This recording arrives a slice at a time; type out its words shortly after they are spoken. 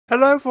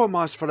Hello everyone,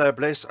 my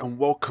FlareBlitzed, and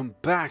welcome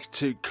back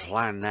to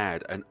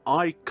Clannad, an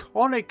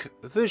iconic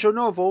visual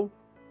novel,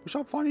 which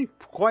I'm finding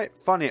quite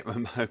funny at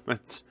the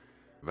moment.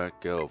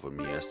 That girl from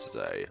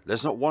yesterday.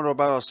 Let's not wonder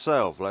about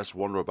ourselves, let's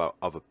wonder about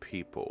other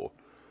people.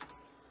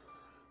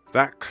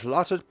 That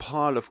cluttered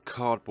pile of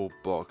cardboard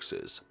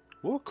boxes.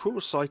 What a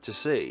cruel sight to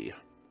see.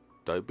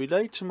 Don't be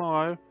late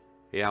tomorrow.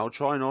 Yeah, I'll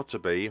try not to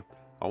be.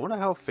 I wonder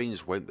how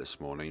things went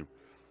this morning.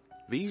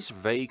 These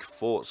vague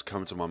thoughts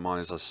come to my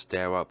mind as I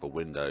stare out the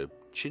window,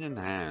 chin in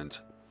hand.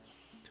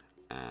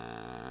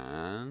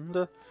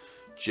 And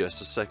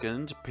just a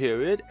second,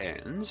 period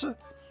ends.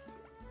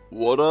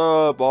 What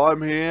up?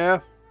 I'm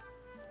here.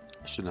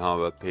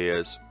 Shinhara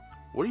appears.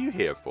 What are you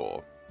here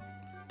for?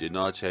 Didn't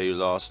I tell you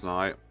last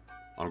night?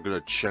 I'm gonna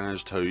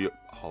challenge to you.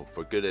 Oh,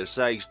 for goodness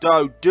sakes,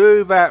 don't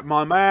do that,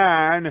 my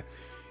man.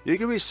 You're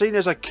gonna be seen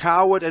as a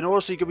coward and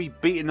also you're gonna be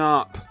beaten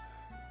up.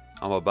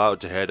 I'm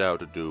about to head out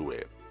to do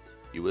it.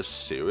 You were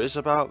serious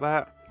about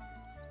that?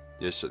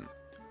 Listen,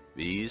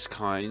 these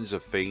kinds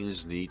of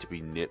things need to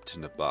be nipped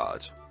in the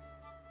bud.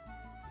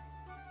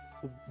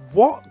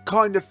 What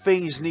kind of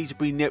things need to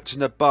be nipped in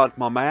the bud,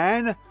 my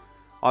man?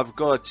 I've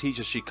got a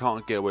teacher she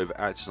can't get away with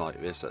acting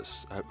like this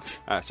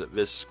at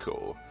this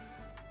school.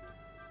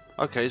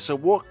 Okay, so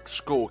what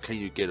school can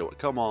you get away?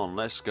 Come on,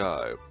 let's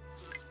go.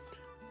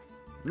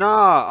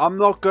 Nah, I'm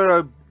not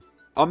gonna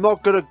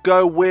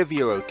go with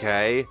you,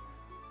 okay?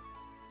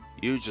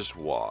 You just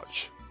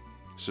watch.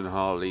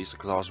 Sunhara leaves the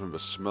classroom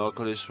with a smirk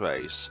on his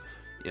face.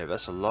 Yeah,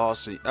 that's the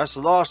last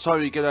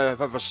time you're gonna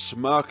have a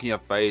smirk on your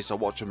face. I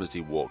watch him as he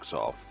walks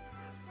off.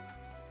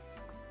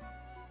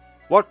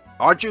 What?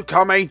 Aren't you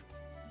coming?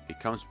 He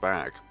comes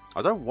back.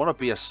 I don't want to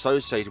be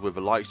associated with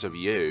the likes of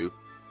you.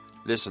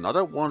 Listen, I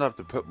don't want to have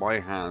to put my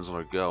hands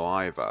on a girl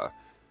either.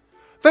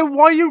 Then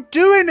why are you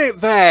doing it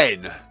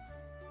then?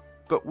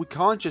 But we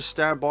can't just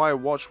stand by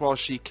and watch while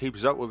she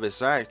keeps up with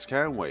this act,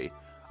 can we?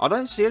 I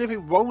don't see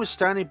anything wrong with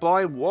standing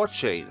by and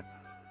watching.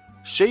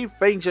 She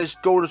thinks it's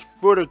got us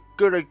through the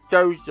good of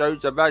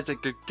dozos of that she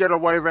could get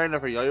away with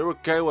anything. Are you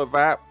okay with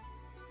that?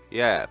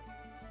 Yeah.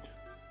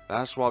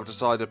 That's why I've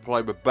decided to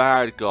play the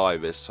bad guy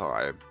this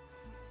time.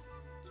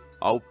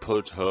 I'll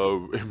put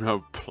her in her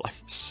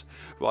place.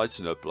 Right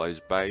in her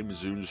place. Bam,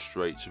 zoom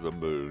straight to the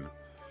moon.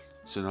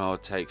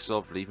 Sunhara takes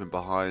off, leaving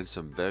behind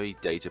some very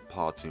dated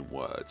parting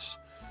words.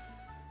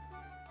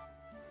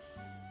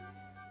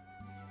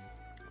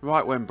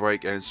 Right when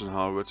break ends,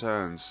 Sunhara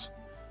returns.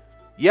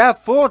 Yeah,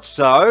 thought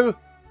so.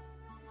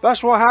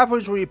 That's what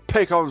happens when you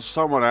pick on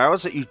someone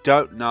else that you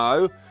don't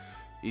know.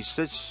 He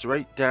sits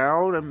straight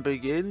down and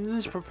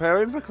begins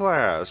preparing for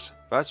class.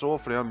 That's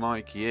awfully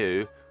unlike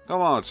you.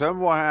 Come on, tell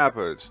me what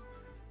happened.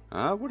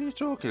 Huh? What are you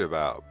talking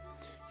about?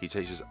 He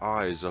takes his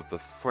eyes off the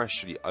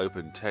freshly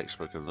opened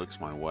textbook and looks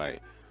my way.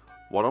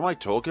 What am I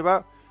talking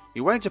about?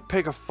 You went to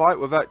pick a fight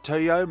with that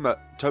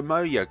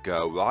Tomoya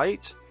girl,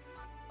 right?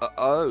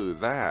 Oh,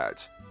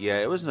 that. Yeah,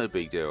 it was no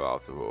big deal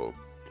after all.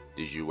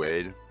 Did you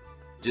win?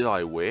 Did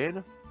I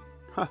win?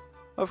 Huh,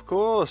 of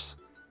course.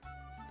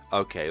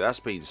 Okay, that's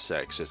being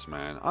sexist,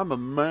 man. I'm a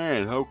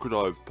man, how could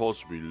I have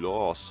possibly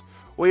lost?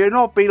 Well, you're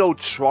not being all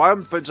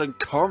triumphant and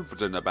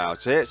confident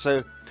about it,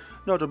 so...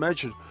 Not to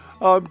mention,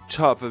 I'm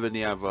tougher than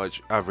the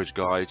average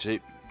guy,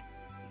 too.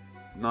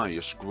 No,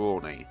 you're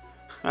scrawny.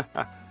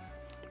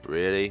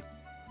 Really?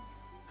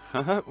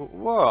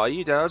 What, are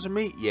you down to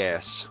meet?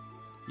 Yes.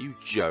 You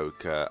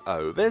joker.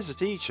 Oh, there's the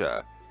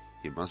teacher.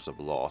 He must have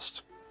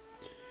lost.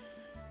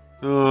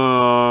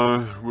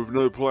 With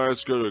no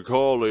plans to go to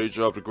college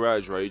after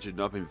graduating,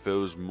 nothing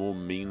feels more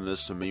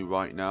meaningless to me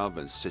right now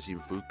than sitting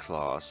through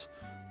class.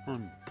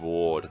 I'm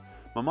bored.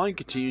 My mind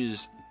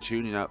continues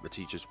tuning out the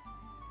teacher's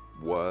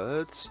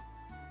words.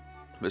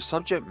 The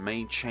subject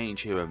may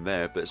change here and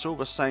there, but it's all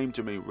the same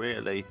to me,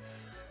 really.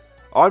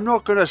 I'm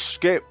not gonna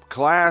skip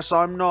class.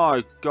 I'm not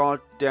a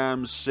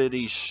goddamn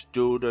city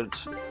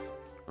student.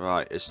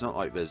 Right, it's not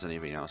like there's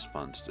anything else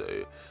fun to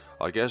do.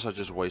 I guess I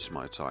just waste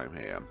my time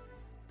here.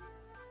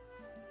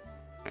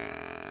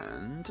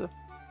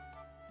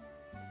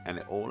 And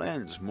it all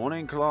ends.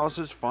 Morning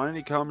classes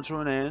finally come to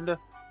an end.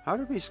 How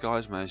did these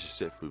guys manage to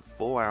sit through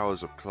 4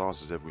 hours of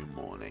classes every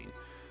morning?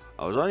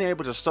 I was only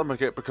able to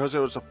stomach it because it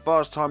was the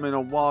first time in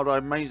a while I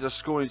made the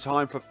school in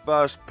time for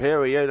first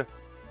period.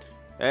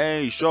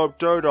 Hey, sharp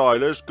Todai,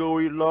 let's go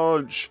eat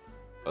lunch.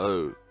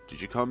 Oh,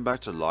 did you come back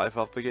to life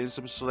after getting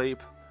some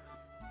sleep?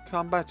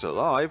 Come back to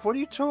life? What are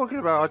you talking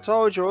about? I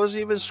told you I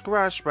wasn't even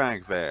scratched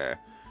back there.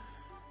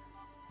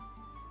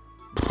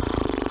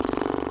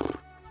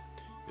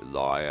 You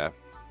liar.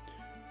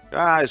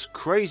 Ah, it's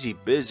crazy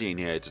busy in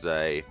here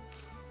today.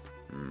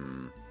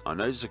 I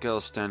noticed a girl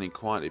standing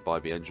quietly by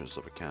the entrance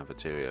of the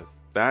cafeteria.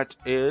 That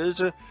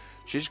is,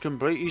 she's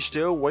completely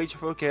still, waiting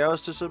for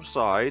chaos to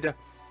subside.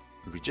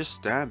 If we just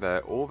stand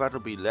there, all that'll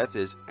be left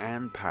is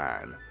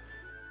Anpan.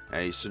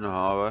 Hey,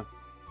 Sunhara.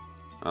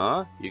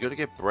 Huh? You gonna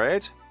get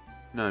bread?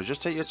 No,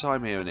 just take your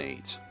time here and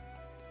eat.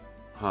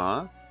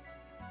 Huh?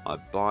 I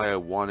buy a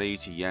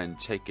 180 yen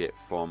ticket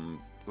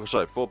from...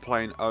 Sorry, for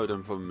plain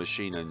Odin from the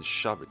machine and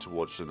shove it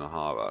towards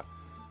Sunhara.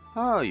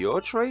 Oh,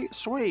 your treat?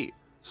 Sweet.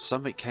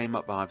 Something came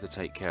up I have to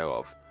take care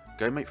of.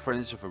 Go make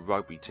friends with a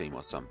rugby team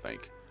or something.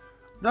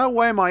 No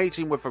way am I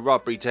eating with a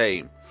rugby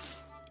team.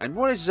 And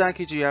what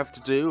exactly do you have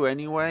to do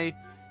anyway?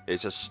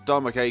 It's a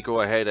stomachache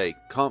or a headache.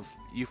 Can't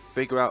you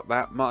figure out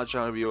that much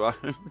out of your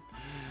own?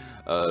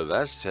 Oh,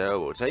 that's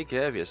terrible. Take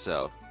care of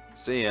yourself.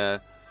 See ya.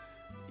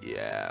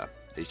 Yeah,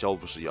 it's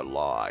obviously a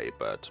lie,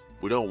 but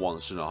we don't want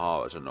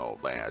Sunohara to know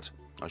that.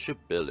 I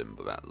should bill him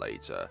for that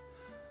later.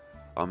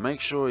 I'll make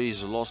sure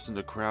he's lost in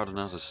the crowd and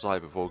out of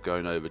sight before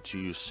going over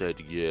to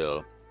said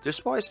girl.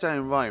 Despite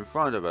standing right in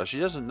front of her, she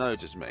doesn't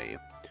notice me.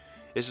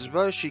 It's as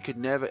though she could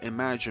never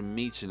imagine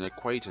meeting an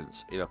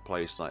acquaintance in a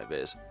place like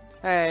this.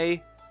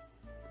 Hey!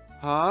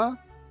 Huh?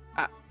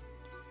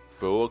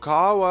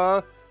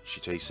 Furukawa! She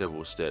takes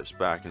several steps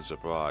back in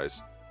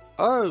surprise.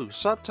 Oh,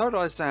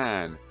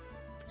 Subtodai-san!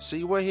 So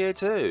you were here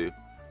too?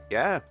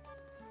 Yeah.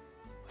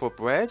 For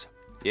bread?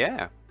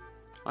 Yeah.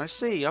 I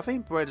see, I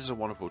think bread is a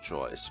wonderful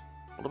choice.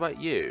 What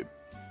about you?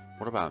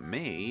 What about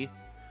me?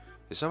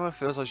 If someone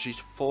feels like she's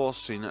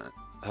forcing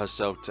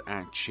herself to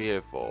act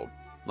cheerful,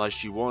 like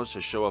she wants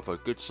to show off her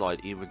good side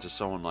even to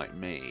someone like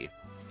me.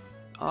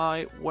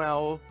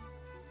 Well,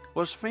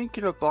 was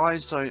thinking of buying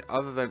something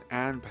other than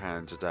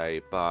Anpan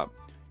today, but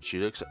she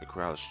looks at the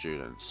crowd of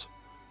students.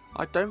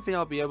 I don't think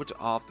I'll be able to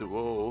after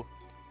all.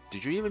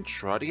 Did you even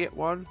try to get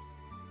one?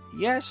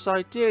 Yes,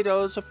 I did. I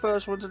was the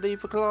first one to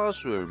leave the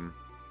classroom.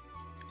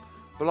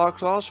 But our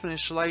class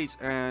finished late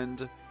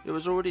and it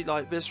was already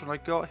like this when I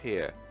got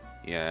here.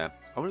 Yeah,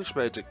 I wouldn't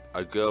expect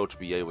a girl to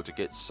be able to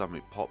get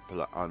something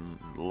popular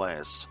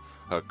unless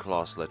her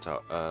class let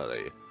out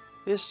early.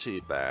 It's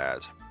too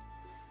bad.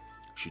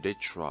 She did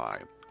try,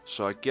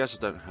 so I guess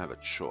I don't have a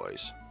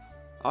choice.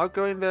 I'll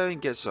go in there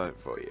and get something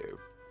for you.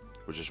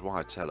 Which is why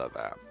I tell her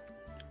that.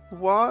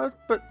 What?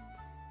 But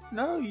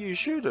no, you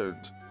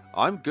shouldn't.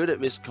 I'm good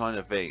at this kind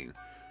of thing.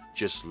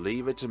 Just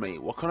leave it to me.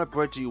 What kind of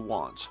bread do you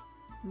want?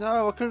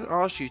 No, I couldn't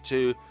ask you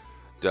to.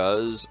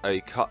 Does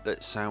a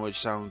cutlet sandwich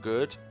sound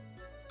good?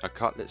 A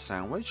cutlet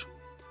sandwich?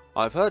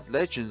 I've heard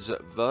legends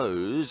that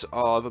those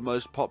are the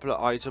most popular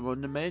item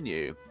on the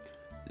menu.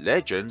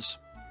 Legends?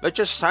 They're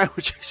just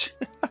sandwiches.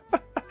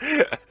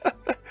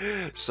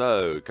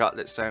 So,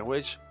 cutlet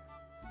sandwich?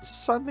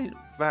 Something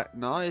that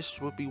nice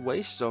would be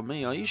wasted on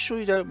me. Are you sure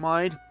you don't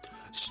mind?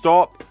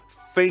 Stop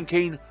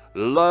thinking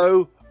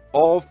low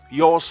of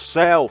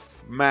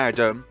yourself,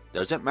 madam.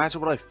 Doesn't matter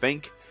what I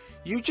think.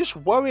 You just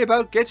worry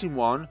about getting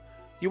one.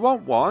 You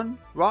want one,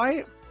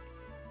 right?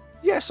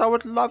 Yes, I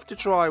would love to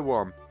try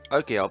one.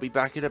 Okay, I'll be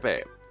back in a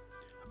bit.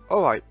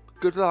 Alright,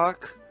 good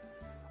luck.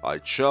 I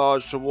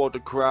charged toward the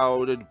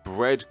crowded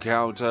bread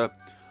counter.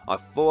 I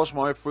forced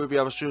my way through the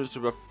other students to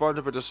the front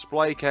of a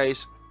display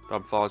case, but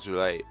I'm far too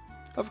late.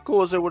 Of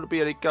course there wouldn't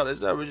be any cutlet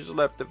sandwiches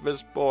left at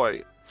this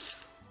point.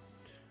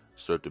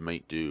 So to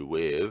make do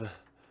with,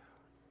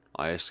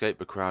 I escaped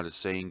the crowded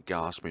scene,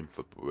 gasping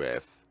for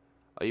breath.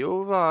 Are you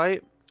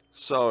alright?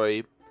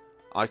 Sorry,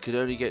 I could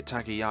only get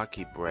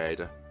takoyaki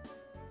bread.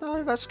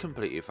 No, that's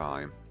completely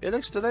fine. It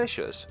looks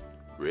delicious.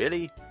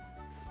 Really?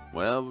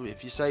 Well,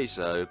 if you say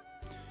so.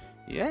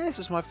 Yes,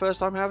 it's my first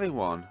time having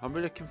one. I'm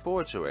really looking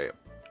forward to it.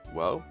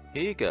 Well,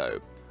 here you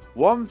go.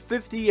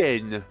 150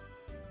 yen.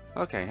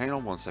 Okay, hang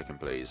on one second,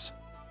 please.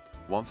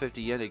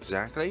 150 yen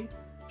exactly?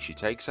 She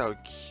takes out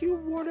a cute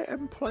wallet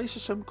and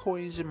places some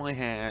coins in my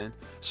hand.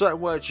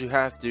 Certain words you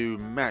have to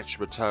match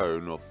the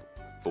tone of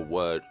the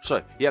word.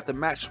 Sorry, you have to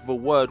match the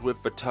word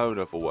with the tone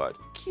of the word.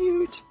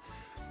 Cute.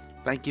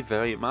 Thank you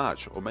very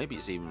much. Or maybe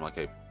it's even like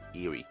a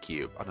eerie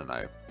cube. I don't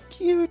know.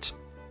 Cute.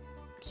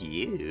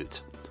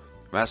 Cute.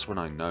 That's when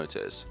I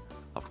notice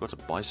I forgot to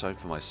buy something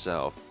for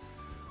myself.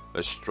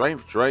 The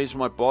strength drains from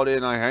my body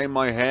and I hang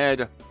my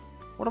head.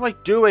 What am I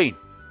doing?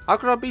 How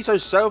could I be so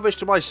selfish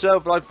to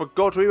myself that I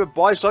forgot to even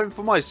buy something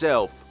for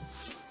myself?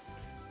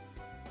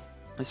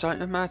 Is something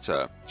the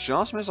matter? She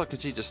asked me as I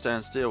continued to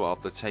stand still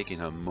after taking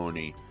her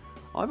money.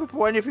 I haven't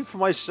bought anything for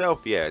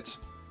myself yet.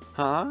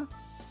 Huh?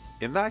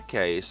 In that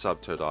case,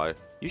 Subtodai,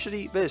 you should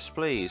eat this,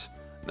 please.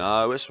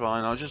 No, it's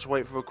fine. I'll just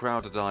wait for the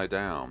crowd to die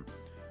down.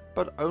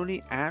 But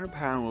only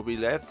Anpan will be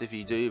left if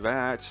you do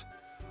that.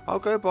 I'll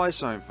go buy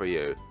something for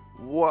you.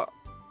 What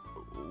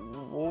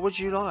would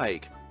you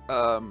like?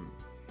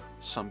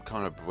 Some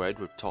kind of bread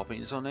with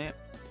toppings on it?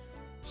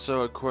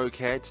 So a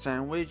croquette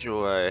sandwich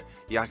or a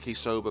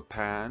yakisoba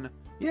pan?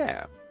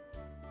 Yeah.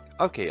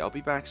 Okay, I'll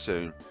be back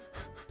soon.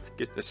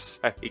 Goodness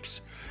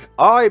sakes.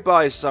 I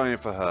buy something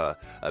for her,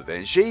 and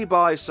then she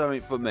buys something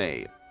for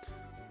me.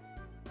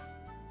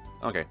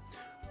 Okay.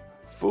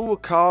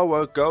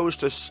 Furukawa goes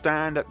to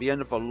stand at the end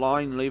of the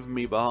line, leaving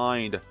me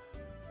behind.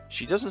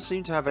 She doesn't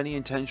seem to have any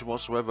intention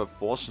whatsoever of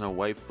forcing her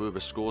way through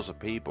the scores of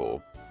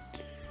people.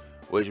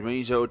 Which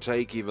means it'll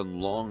take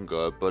even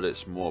longer, but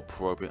it's more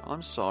appropriate.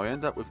 I'm sorry, I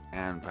ended up with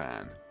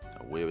Anpan.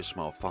 A weary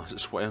smile finds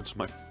its way onto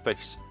my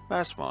face.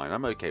 That's fine,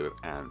 I'm okay with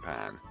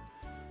Anpan.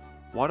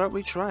 Why don't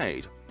we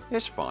trade?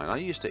 It's fine, I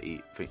used to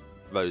eat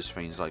those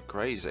things like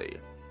crazy.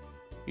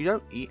 You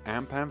don't eat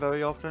Anpan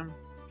very often?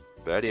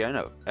 Barely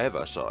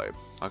ever, sorry.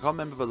 I can't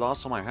remember the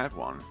last time I had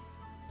one.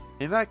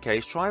 In that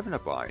case, try having a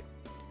bite.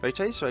 They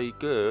taste very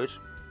good.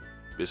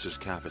 This is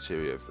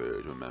cafeteria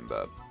food,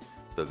 remember.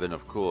 But then,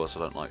 of course,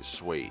 I don't like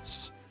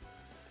sweets.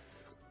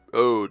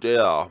 Oh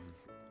dear.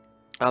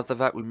 After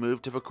that, we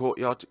moved to the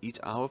courtyard to eat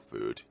our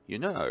food. You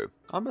know,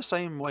 I'm the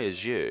same way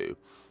as you.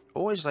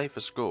 Always late for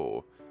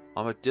school.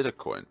 I'm a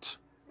delinquent.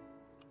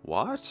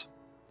 What?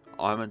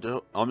 I'm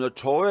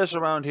notorious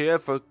around here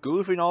for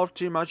goofing off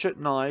too much at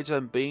night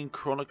and being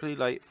chronically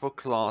late for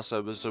class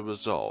as a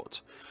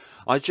result.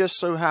 I just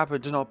so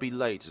happened to not be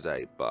late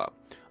today, but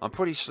I'm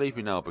pretty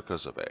sleepy now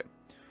because of it.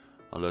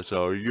 Unless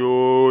I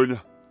yawn.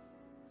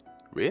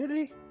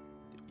 Really?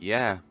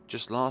 Yeah,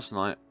 just last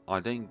night I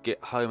didn't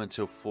get home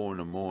until 4 in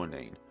the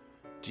morning.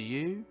 Do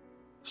you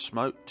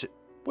smoke too?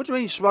 What do you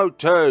mean smoke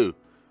too?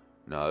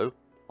 No,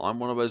 I'm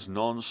one of those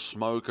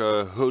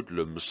non-smoker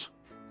hoodlums.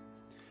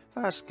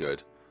 That's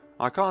good.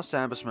 I can't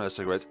stand the smell of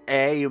cigarettes.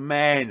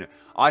 Amen!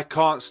 I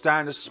can't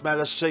stand the smell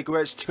of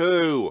cigarettes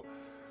too!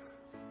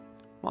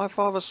 My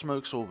father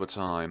smokes all the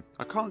time.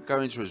 I can't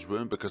go into his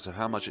room because of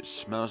how much it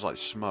smells like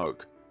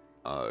smoke.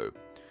 Oh.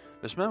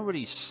 The smell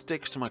really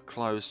sticks to my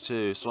clothes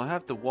too, so I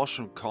have to wash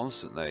them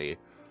constantly.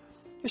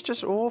 It's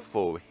just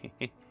awful.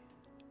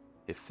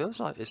 It feels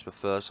like it's the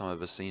first time I've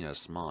ever seen her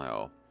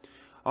smile.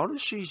 I wonder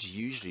if she's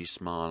usually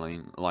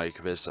smiling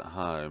like this at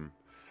home.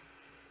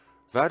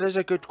 That is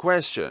a good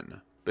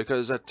question,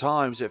 because at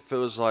times it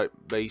feels like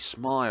they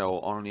smile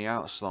on the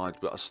outside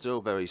but are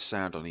still very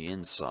sad on the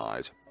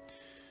inside.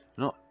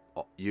 Not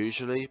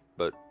usually,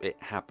 but it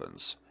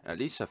happens. At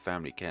least her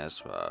family cares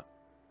for her.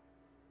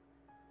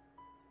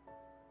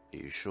 Are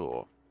you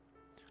sure?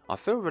 I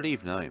feel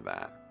relieved knowing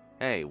that.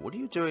 Hey, what are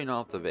you doing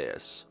after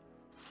this?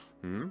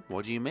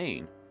 What do you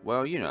mean?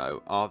 Well, you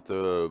know,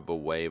 after the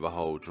way the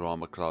whole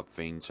drama club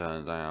thing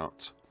turned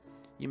out.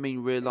 You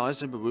mean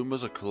realizing the room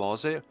was a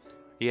closet?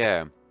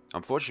 Yeah,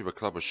 unfortunately the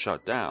club was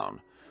shut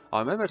down. I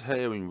remembered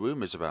hearing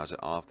rumors about it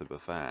after the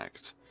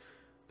fact.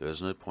 There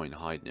was no point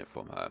hiding it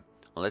from her.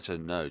 I let her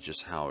know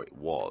just how it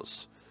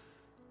was.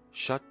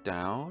 Shut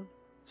down?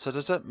 So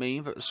does that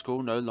mean that the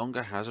school no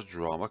longer has a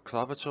drama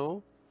club at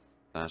all?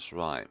 That's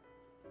right.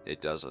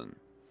 It doesn't.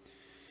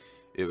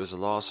 It was the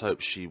last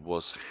hope she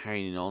was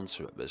hanging on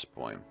to at this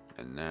point.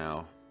 And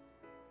now...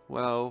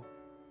 well,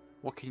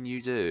 what can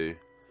you do?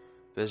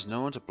 There's no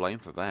one to blame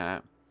for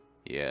that.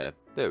 Yeah,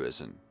 there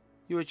isn't.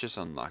 You were just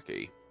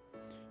unlucky.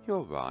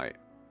 You're right.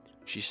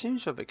 She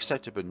seems to have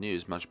accepted the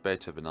news much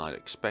better than I'd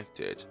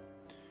expected.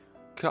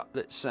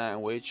 Cutlet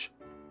sandwich?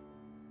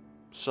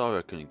 Sorry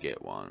I couldn't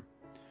get one.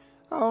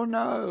 Oh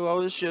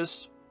no,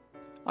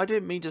 I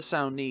didn't mean to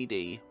sound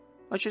needy.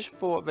 I just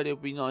thought that it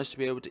would be nice to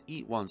be able to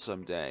eat one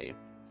someday.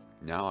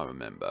 Now I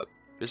remember.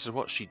 This is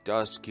what she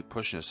does to keep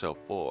pushing herself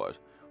forward,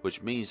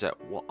 which means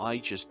that what I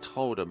just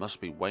told her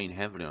must be weighing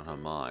heavily on her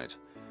mind.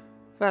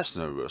 That's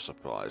no real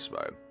surprise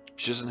though.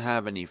 She doesn't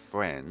have any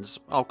friends.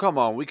 Oh come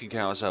on, we can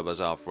count ourselves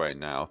as our friend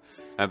now.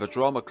 And the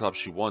drama club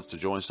she wants to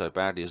join so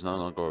badly is no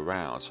longer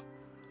around.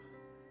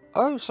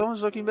 Oh,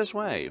 someone's looking this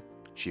way.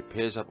 She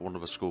peers up one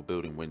of the school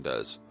building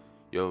windows.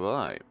 You're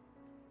right.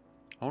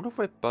 I wonder if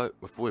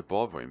we're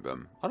bothering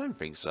them. I don't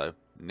think so.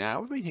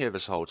 Now, we've been here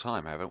this whole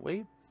time, haven't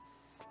we?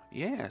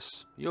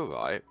 Yes, you're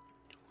right.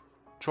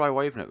 Try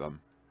waving at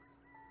them.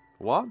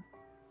 What?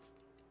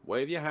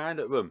 Wave your hand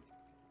at them.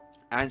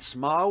 And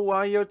smile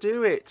while you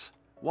do it.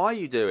 While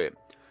you do it.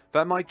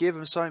 That might give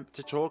them something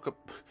to talk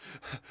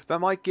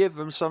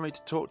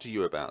to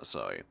you about,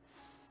 sorry.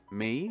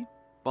 Me?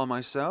 By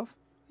myself?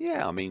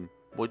 Yeah, I mean,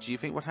 what do you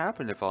think would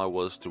happen if I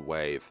was to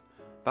wave?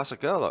 That's a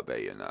girl up there,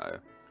 you know.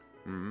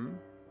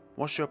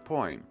 What's your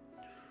point?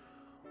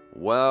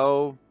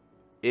 Well,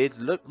 it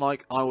looked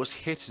like I was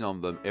hitting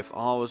on them if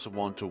I was the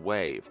one to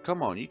wave.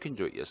 Come on, you can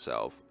do it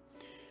yourself.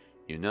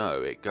 You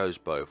know, it goes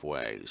both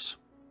ways.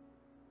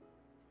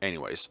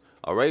 Anyways,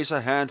 I raise a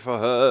hand for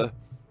her.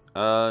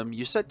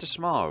 You said to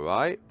smile,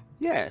 right?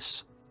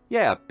 Yes.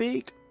 Yeah,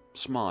 big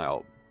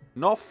smile.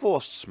 Not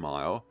forced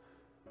smile.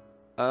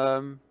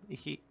 Is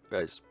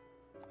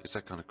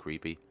that kind of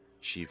creepy?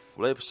 She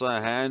flips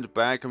her hand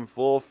back and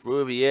forth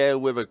through the air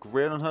with a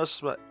grin on her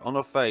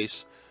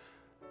face.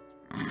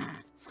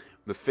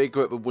 The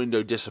figure at the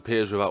window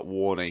disappears without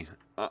warning.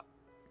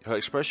 Her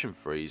expression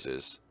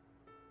freezes.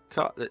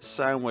 Cutlet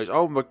sandwich.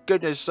 Oh my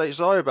goodness sake,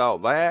 sorry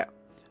about that.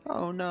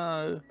 Oh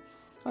no.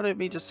 I don't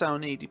mean to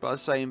sound needy by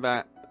saying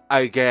that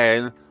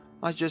again.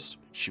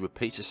 She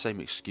repeats the same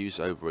excuse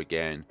over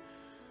again.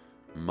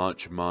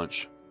 Munch.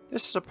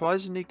 This is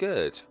surprisingly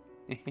good.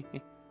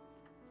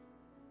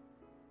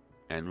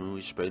 And when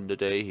we spend the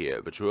day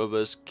here, the two of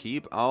us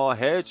keep our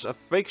heads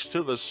affixed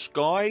to the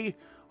sky.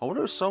 I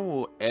wonder if someone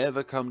will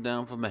ever come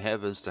down from the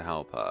heavens to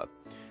help her.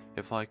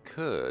 If I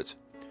could.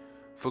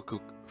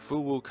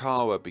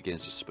 Furukawa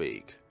begins to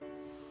speak.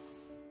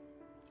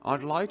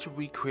 I'd like to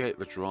recreate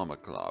the drama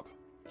club.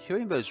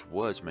 Hearing those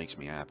words makes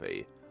me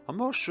happy. I'm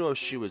not sure if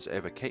she was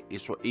ever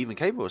even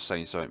capable of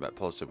saying something that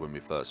positive when we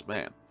first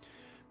met.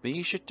 Then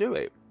you should do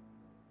it.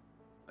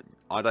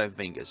 I don't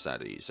think it's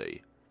that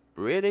easy.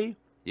 Really?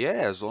 Yeah,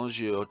 as long as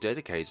you're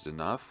dedicated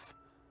enough.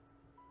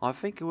 I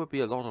think it would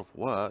be a lot of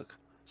work,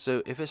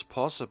 so if it's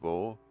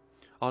possible,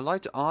 I'd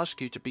like to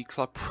ask you to be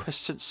club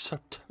president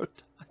sometimes.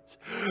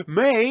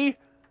 Me?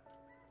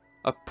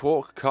 A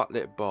pork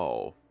cutlet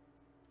bowl.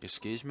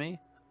 Excuse me?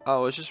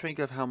 Oh, I was just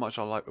thinking of how much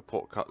I like the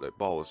pork cutlet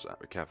bowls at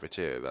the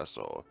cafeteria, that's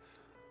all.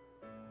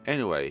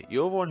 Anyway,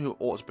 you're the one who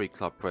ought to be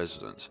club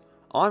president.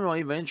 I'm not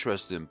even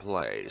interested in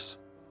plays.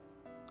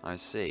 I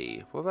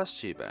see. Well, that's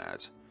too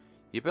bad.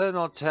 You better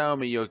not tell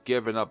me you're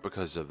giving up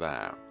because of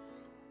that.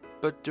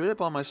 But doing it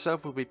by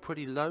myself would be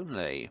pretty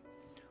lonely.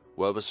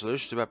 Well, the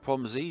solution to that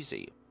problem is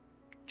easy.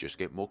 Just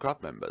get more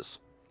club members.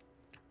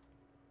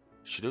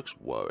 She looks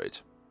worried.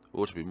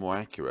 Or to be more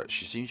accurate,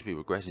 she seems to be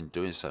regretting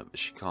doing something that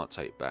she can't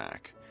take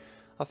back.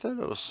 I feel a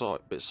little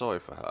bit sorry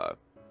for her.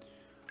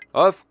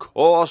 Of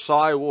course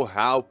I will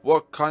help.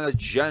 What kind of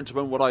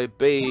gentleman would I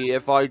be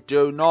if I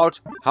do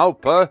not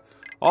help her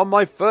on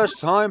my first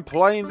time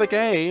playing the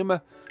game?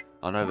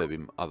 I know there'll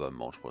be other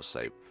multiple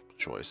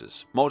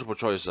choices. Multiple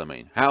choices, I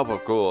mean. Help,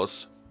 of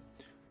course.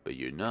 But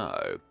you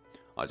know,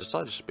 I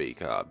decided to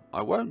speak up.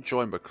 I won't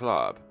join the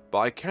club, but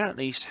I can at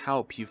least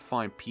help you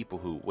find people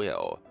who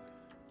will.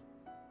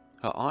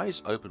 Her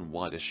eyes open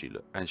wide as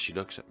she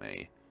looks at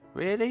me.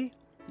 Really?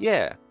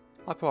 Yeah,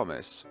 I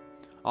promise.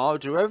 I'll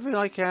do everything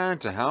I can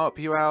to help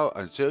you out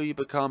until you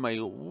become a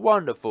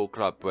wonderful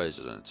club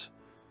president.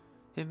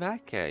 In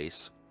that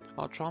case,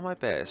 I'll try my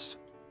best.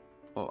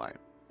 Alright.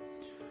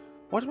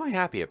 What am I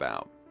happy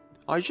about?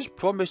 I just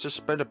promised to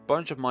spend a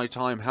bunch of my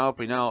time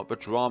helping out the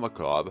drama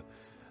club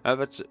at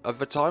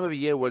the time of the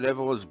year when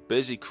everyone's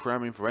busy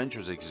cramming for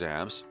entrance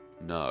exams.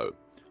 No,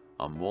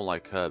 I'm more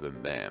like her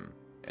than them.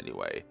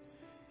 Anyway,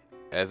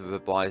 ever the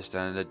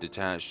bystander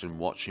detached and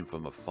watching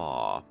from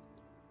afar.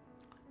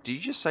 Did you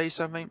just say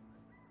something?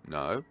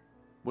 No.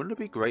 Wouldn't it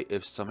be great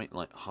if something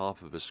like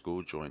half of the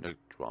school joined a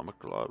drama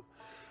club?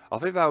 I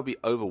think that would be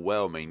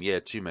overwhelming. Yeah,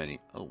 too many.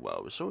 Oh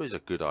well, it's always a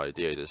good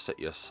idea to set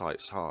your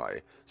sights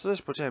high. So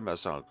let's pretend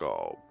that's our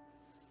goal.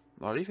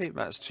 I do think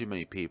that's too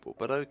many people,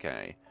 but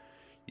okay.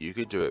 You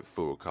could do it,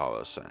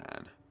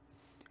 Furukawa-san.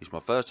 It's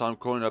my first time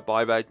calling her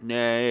by that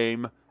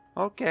name.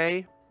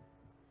 Okay.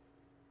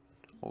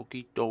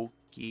 Okie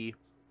dokie.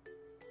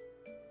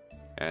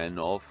 And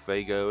off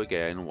they go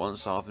again,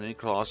 once afternoon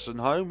class and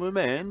homeroom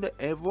end.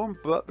 Everyone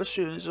but the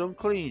students on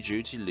clean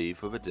duty leave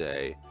for the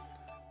day.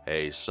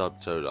 Hey,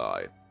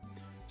 Subtodai.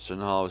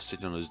 Sunha was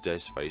sitting on his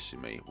desk facing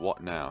me.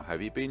 What now?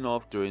 Have you been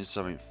off doing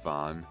something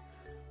fun?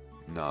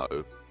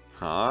 No.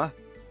 Huh?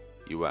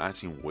 You were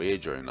acting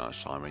weird during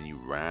lunchtime and you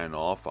ran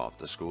off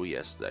after school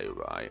yesterday,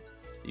 right?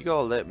 You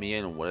gotta let me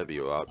in on whatever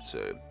you're up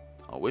to.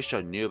 I wish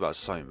I knew about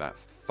something that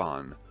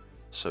fun.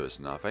 So it's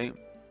nothing?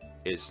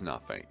 It's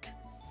nothing.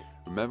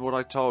 Remember what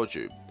I told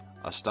you.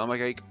 A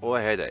stomachache or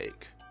a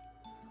headache.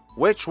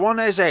 Which one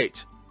is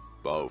it?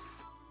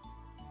 Both.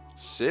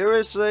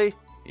 Seriously?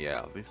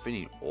 Yeah, I've been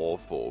feeling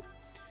awful.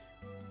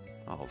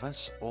 Oh,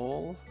 that's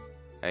all?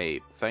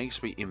 Hey, thanks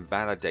for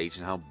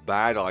invalidating how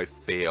bad I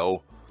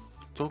feel.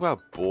 Talk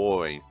about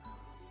boring.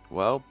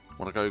 Well,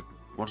 want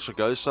us to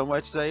go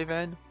somewhere today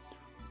then?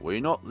 Were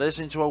you not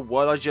listening to a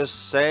word I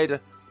just said?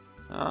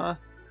 Huh?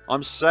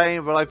 I'm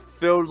saying that I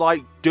feel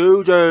like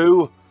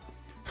doo-doo.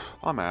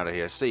 I'm out of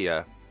here. See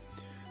ya.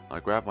 I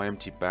grab my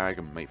empty bag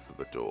and make for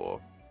the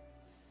door.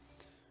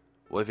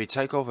 Well, if you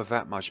take off with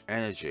that much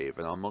energy,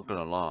 then I'm not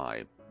gonna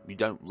lie. You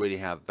don't really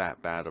have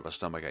that bad of a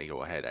stomachache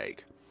or a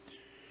headache.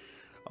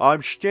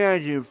 I'm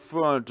standing in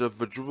front of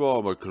the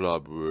drama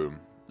club room.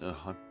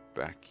 I'm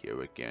back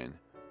here again.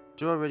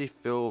 Do I really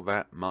feel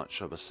that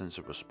much of a sense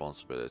of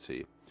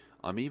responsibility?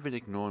 I'm even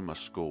ignoring my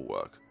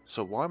schoolwork.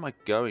 So why am I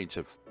going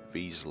to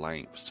these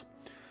lengths?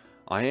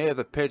 I hear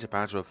the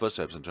pitter-patter of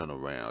footsteps and turn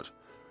around.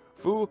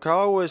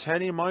 Furukawa is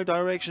heading in my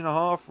direction a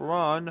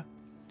half-run.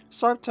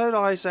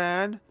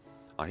 Subtodai-san.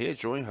 I hear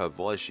during her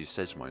voice she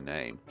says my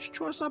name. She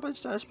draws up and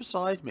stands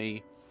beside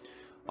me.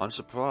 I'm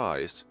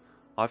surprised.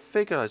 I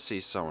figured I'd see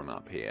someone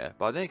up here,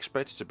 but I didn't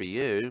expect it to be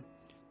you.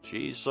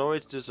 Geez,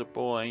 sorry to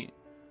disappoint.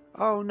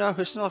 Oh no,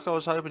 it's not like I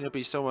was hoping it'd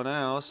be someone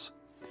else.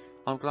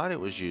 I'm glad it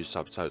was you,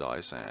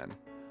 Subtodai-san.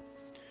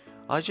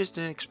 I just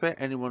didn't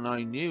expect anyone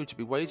I knew to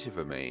be waiting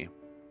for me.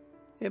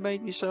 It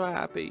made me so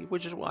happy,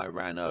 which is why I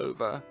ran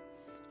over.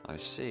 I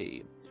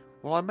see.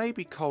 Well, I may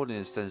be cold and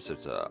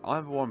insensitive to her.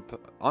 I'm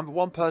the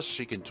one person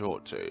she can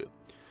talk to.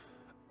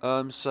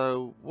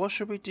 So, what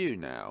should we do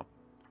now?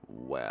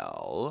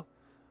 Well,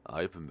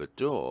 I open the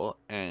door,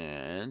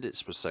 and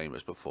it's the same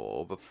as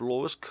before. The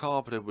floor is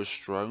carpeted with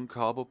strewn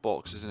cardboard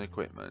boxes and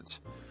equipment.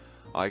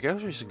 I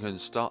guess we can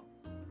start...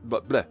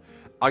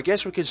 I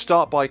guess we can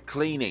start by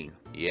cleaning.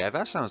 Yeah,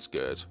 that sounds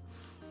good.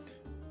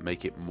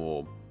 Make it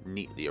more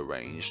neatly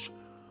arranged.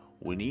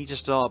 We need to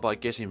start by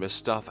getting the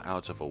stuff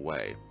out of the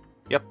way.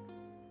 Yep.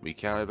 We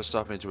carry the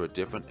stuff into a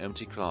different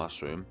empty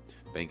classroom,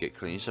 then get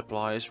cleaning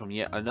supplies from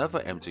yet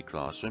another empty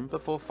classroom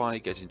before finally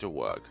getting to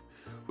work.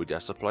 We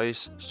dust the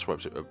place,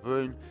 sweep it with a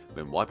broom,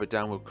 then wipe it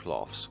down with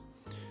cloths.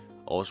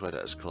 Also that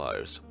it's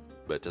closed,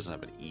 but it doesn't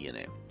have an E in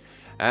it.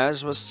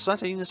 As the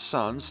setting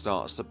sun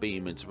starts to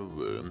beam into the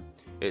room,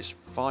 It's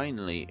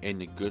finally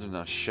in a good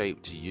enough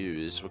shape to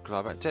use for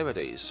club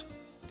activities.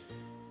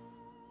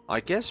 I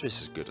guess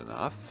this is good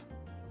enough.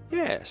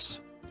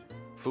 Yes.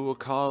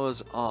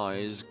 Furukawa's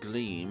eyes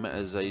gleam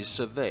as they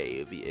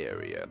survey the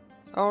area.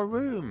 Our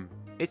room.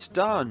 It's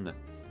done.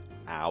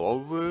 Our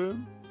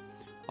room?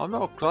 I'm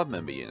not a club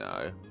member, you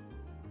know.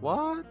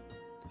 What?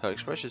 Her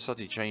expression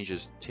suddenly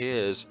changes.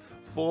 Tears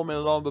forming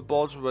along the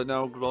bottom of her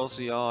now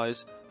glossy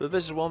eyes. But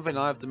this is one thing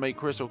I have to make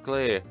crystal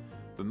clear.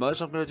 The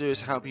most I'm going to do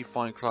is help you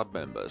find club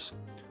members.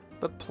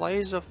 But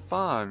plays are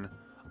fun.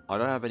 I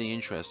don't have any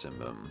interest in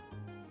them.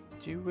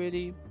 Do you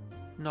really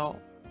not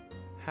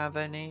have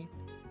any?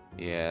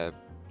 Yeah,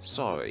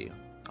 sorry,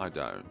 I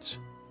don't.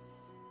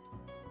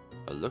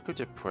 A look of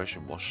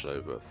depression washed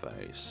over her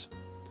face.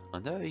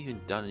 I've never even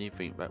done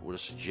anything that would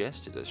have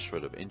suggested a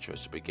shred of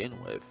interest to begin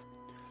with.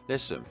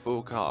 Listen,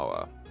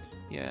 Furukawa.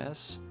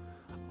 Yes?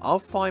 I'll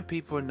find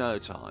people in no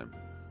time.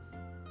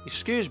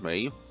 Excuse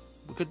me?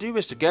 We could do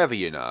this together,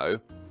 you know.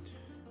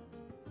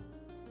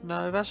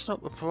 No, that's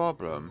not the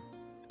problem.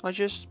 I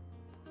just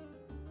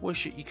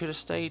wish that you could have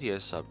stayed here,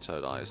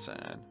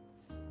 Subtoadai-san.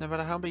 No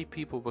matter how many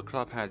people the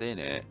club had in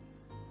it.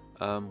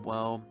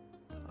 Well,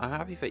 I'm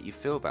happy that you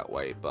feel that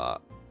way,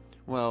 but,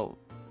 well,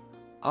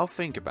 I'll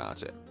think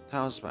about it.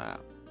 How's that?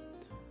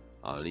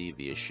 I'll leave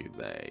the issue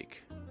vague.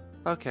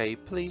 Okay,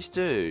 please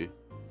do.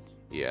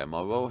 Yeah,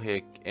 my role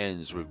here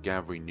ends with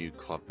gathering new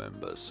club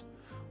members.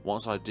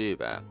 Once I do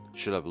that,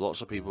 she'll have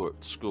lots of people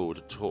at school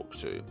to talk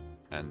to,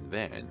 and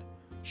then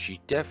she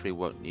definitely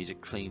won't need to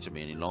cling to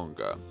me any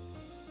longer.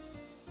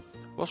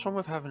 What's wrong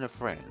with having a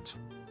friend?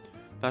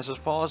 That's as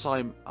far as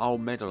I'll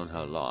meddle in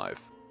her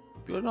life.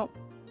 But you're not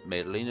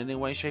meddling in any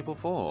way, shape or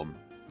form.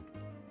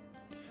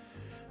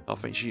 I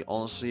think she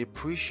honestly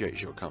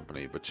appreciates your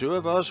company. The two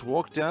of us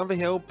walk down the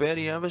hill,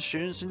 barely have the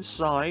students in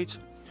sight.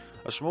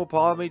 A small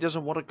part of me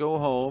doesn't want to go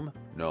home.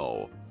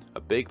 No,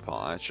 a big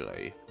part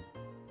actually.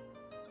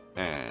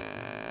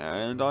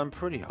 And I'm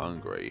pretty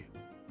hungry.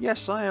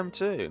 Yes, I am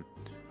too.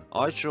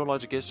 I'd sure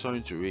like to get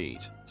something to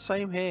eat.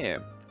 Same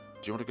here.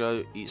 Do you want to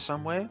go eat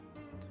somewhere?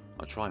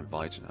 I try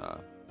inviting her.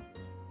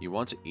 You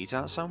want to eat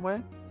out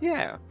somewhere?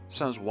 Yeah,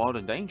 sounds wild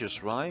and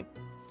dangerous, right?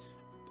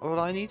 But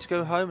I need to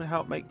go home and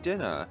help make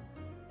dinner.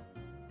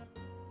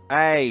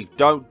 Hey,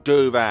 don't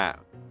do that!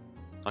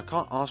 I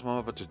can't ask my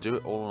mother to do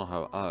it all on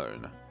her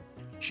own.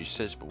 She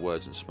says the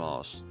words and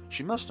smiles.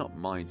 She must not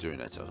mind doing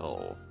it at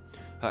all.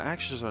 Her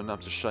actions are enough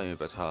to show me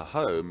that her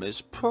home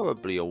is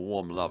probably a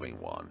warm, loving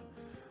one.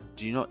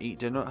 Do you not eat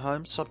dinner at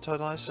home,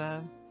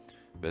 Subtoadai-san?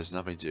 There's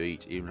nothing to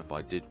eat, even if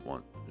I did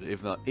go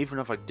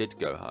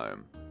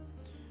home.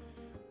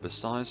 The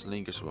silence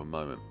lingers for a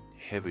moment,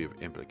 heavy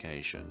with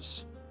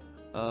implications.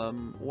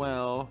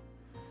 Well...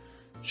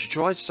 She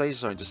tries to say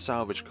something to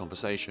salvage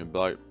conversation,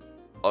 but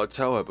I'll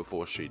tell her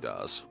before she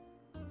does.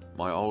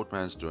 My old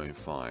man's doing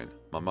fine.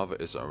 My mother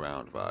isn't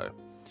around, though.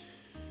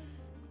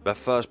 That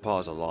first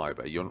part's a lie,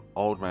 but your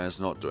old man's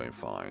not doing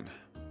fine.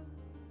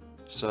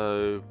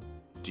 So,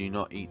 do you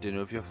not eat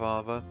dinner with your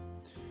father?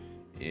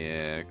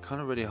 Yeah,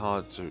 kind of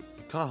hard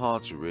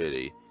to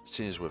really,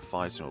 seeing as we're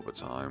fighting all the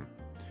time.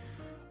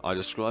 I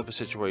describe the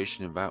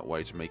situation in that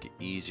way to make it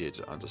easier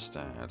to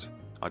understand.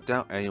 I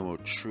doubt anyone will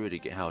truly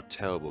get how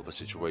terrible the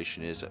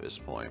situation is at this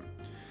point.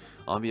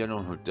 I'm the only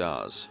one who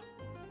does.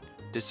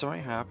 Did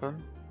something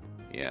happen?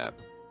 Yeah,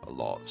 a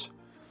lot.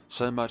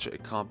 So much that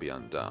it can't be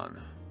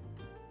undone.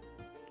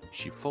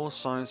 She falls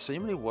silent,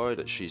 seemingly worried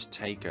that she's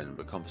taken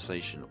the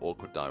conversation in an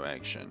awkward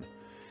direction.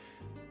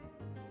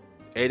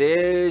 It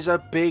is a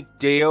big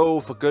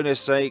deal, for goodness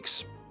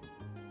sakes.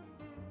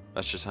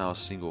 That's just how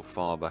single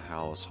father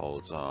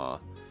households are.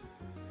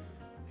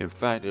 In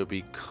fact, it would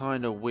be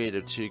kind of weird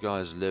if two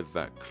guys lived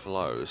that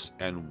close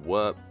and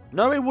were...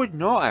 No, it would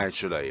not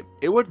actually.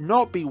 It would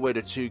not be weird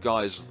if two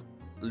guys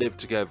live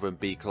together and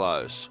be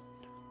close.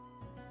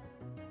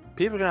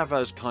 People can have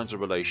those kinds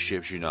of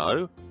relationships, you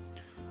know.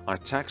 I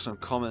tack some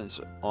comments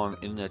on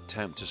in an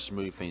attempt to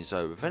smooth things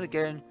over. Then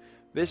again,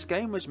 this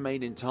game was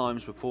made in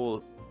times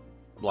before,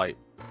 like,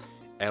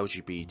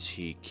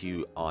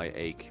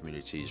 LGBTQIA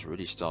communities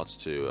really started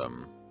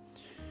to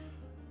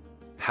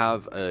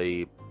have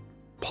a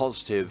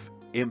positive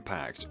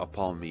impact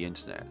upon the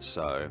internet,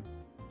 so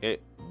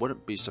it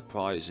wouldn't be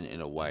surprising in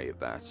a way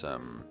that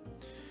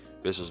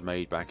this was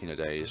made back in the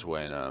days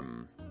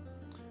when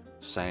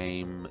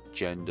same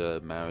gender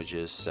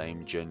marriages,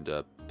 same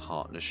gender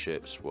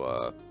partnerships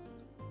were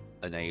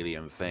an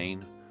alien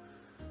thing.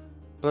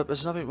 But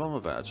there's nothing wrong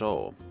with that at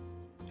all.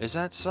 Is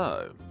that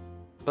so?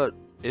 But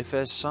if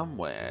there's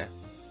somewhere...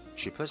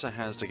 She puts her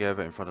hands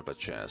together in front of her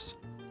chest.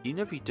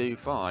 Even if you do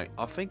fight,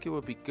 I think it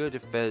would be good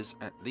if there's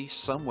at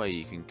least some way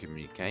you can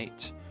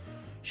communicate.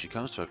 She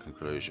comes to a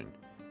conclusion.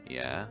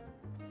 Yeah?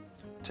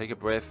 Take a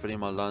breath, filling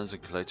my lungs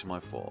and collecting my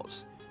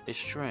thoughts. It's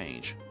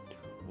strange.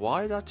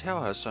 Why did I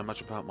tell her so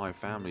much about my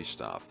family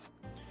stuff?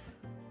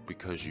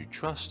 Because you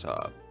trust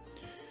her.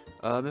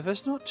 If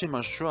there's not too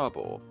much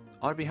trouble,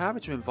 I'd be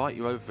happy to invite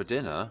you over for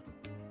dinner.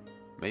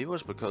 Maybe it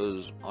was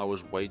because I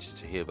was waiting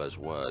to hear those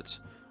words.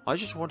 I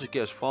just want to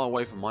get as far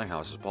away from my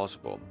house as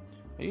possible.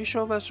 Are you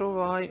sure that's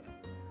alright?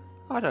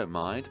 I don't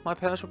mind. My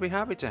parents would be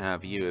happy to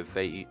have you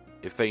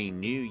if they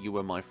knew you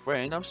were my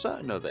friend. I'm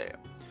certain of it.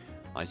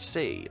 I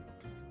see.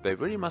 They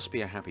really must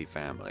be a happy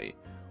family.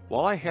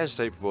 While I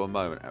hesitate for a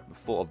moment at the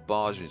thought of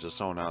barging into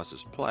someone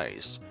else's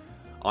place,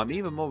 I'm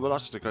even more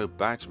reluctant to go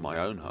back to my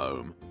own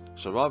home.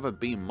 So rather than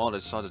being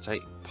modest, I decided to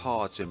take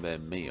part in their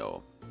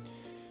meal.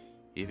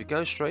 If you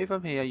go straight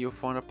from here, you'll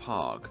find a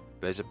park.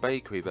 There's a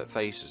bakery that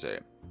faces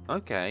it.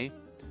 Okay,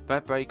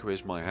 that bakery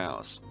is my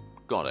house.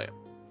 Got it.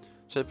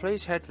 So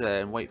please head there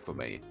and wait for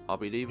me. I'll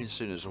be leaving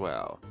soon as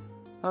well.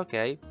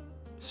 Okay,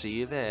 see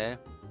you there.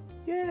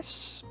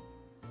 Yes?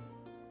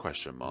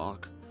 Question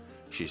mark.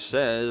 She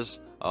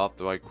says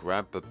after I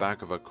grab the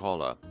back of her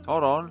collar.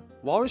 Hold on,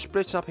 why are we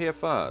split up here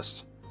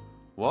first?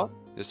 What?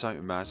 Does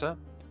something matter?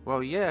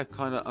 Well, yeah,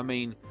 kinda. I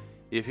mean,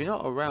 if you're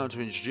not around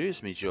to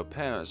introduce me to your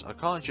parents, I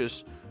can't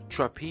just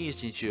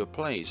trapeze into your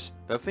place.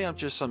 They'll think I'm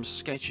just some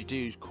sketchy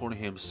dude calling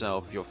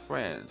himself your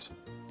friend.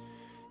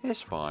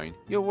 It's fine.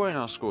 You're wearing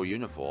our school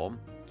uniform.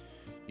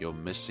 You're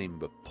missing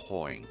the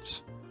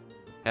point.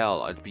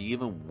 Hell, it'd be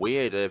even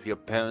weirder if your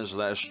parents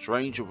let a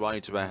stranger ride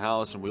into their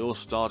house and we all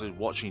started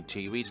watching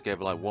TV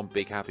together like one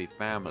big happy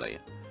family.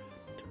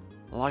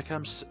 Like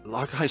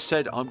I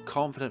said, I'm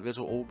confident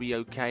it'll all be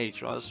okay,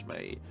 trust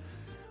me.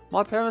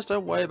 My parents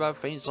don't worry about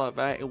things like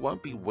that, it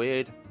won't be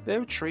weird.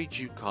 They'll treat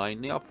you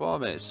kindly, I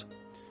promise.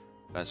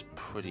 That's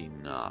pretty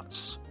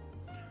nuts.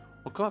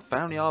 What kind of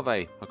family are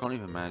they? I can't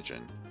even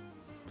imagine.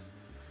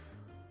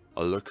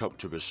 I look up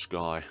to the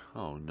sky.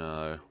 Oh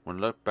no. When I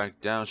look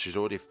back down, she's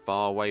already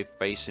far away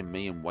facing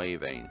me and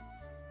waving.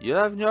 You'll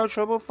have no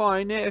trouble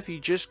finding it if you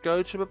just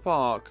go to the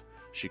park.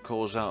 She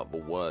calls out the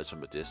words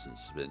from a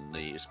distance to the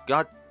knees.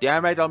 God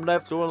damn it, I'm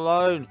left all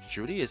alone. She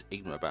really is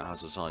ignorant about how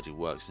society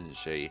works, isn't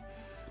she?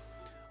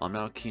 I'm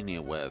now keenly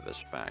aware of this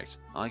fact.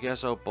 I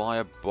guess I'll buy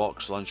a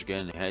box lunch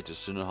again and head to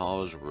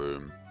Sunohara's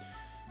room.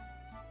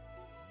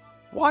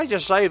 Why'd you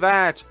say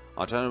that?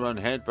 I turn around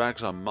and head back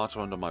as I mutter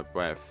under my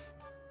breath.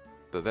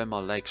 But then my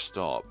legs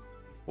stop.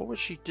 What would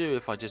she do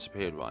if I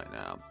disappeared right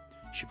now?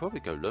 She'd probably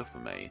go look for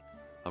me.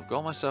 I've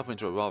got myself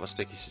into a rather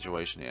sticky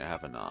situation here,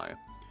 haven't I?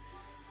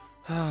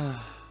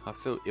 I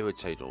feel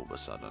irritated all of a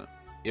sudden.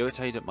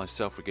 Irritated at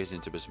myself for getting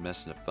into this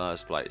mess in the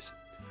first place.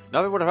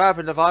 Nothing would have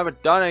happened if I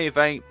hadn't done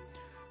anything.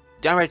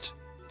 Damn it!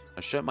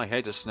 I shut my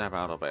head to snap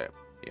out of it.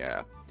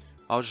 Yeah,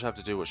 I'll just have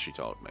to do what she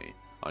told me.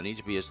 I need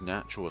to be as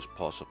natural as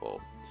possible.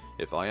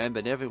 If I am,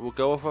 then everything will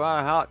go off without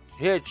a hot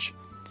hitch.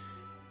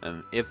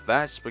 And if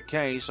that's the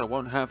case, I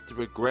won't have to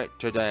regret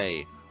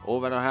today. All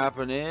that'll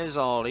happen is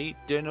I'll eat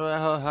dinner at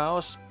her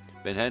house,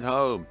 then head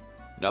home.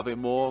 Nothing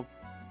more,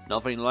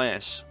 nothing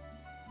less.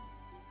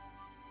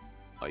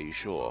 Are you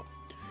sure?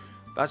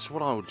 That's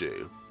what I'll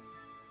do.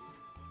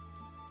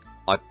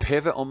 I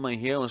pivot on my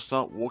heel and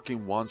start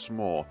walking once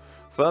more.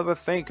 Further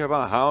think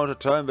about how to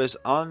turn this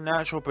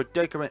unnatural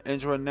predicament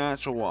into a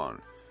natural one.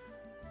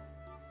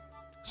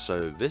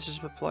 So this is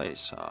the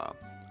place, huh?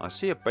 I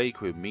see a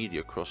bakery with media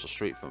across the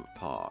street from the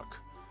park.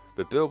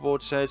 The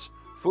billboard says,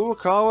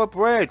 Furukawa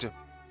bread!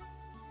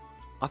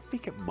 I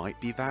think it might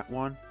be that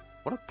one.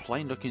 What a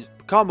plain looking...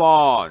 Come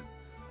on!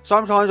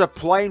 Sometimes a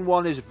plain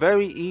one is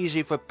very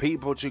easy for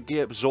people to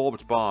get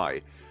absorbed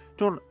by.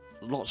 Don't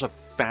lots of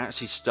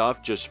fancy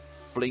stuff just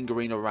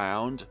flingering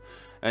around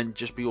and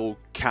just be all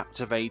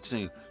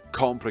captivating and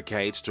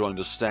complicated to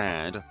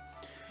understand.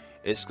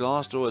 Its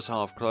glass door is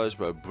half closed,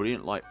 but a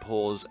brilliant light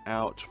pours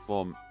out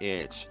from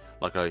it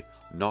like a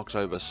knocked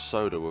over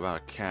soda without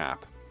a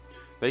cap.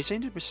 They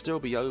seem to still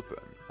be open.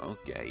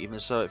 Okay, even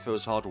so it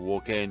feels hard to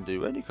walk in.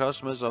 Do any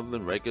customers other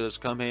than regulars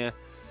come here?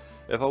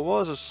 If I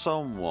was a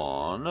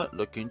someone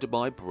looking to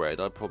buy bread,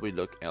 I'd probably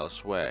look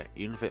elsewhere,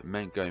 even if it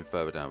meant going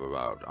further down the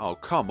road. Oh,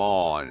 come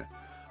on!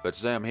 But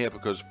today I'm here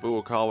because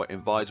Furukawa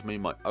invites me.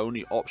 My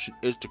only option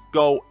is to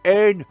go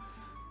in!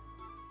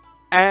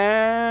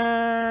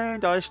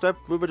 And I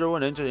stepped through the door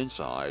and entered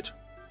inside.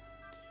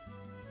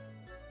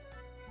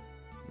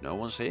 No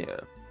one's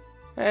here.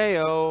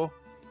 Heyo!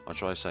 I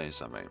try saying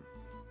something,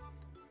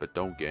 but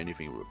don't get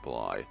anything in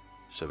reply.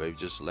 So they've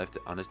just left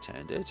it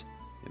unattended?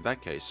 In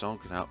that case, someone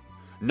can help.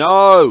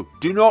 No!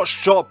 Do not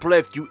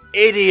shoplift, you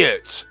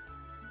idiot!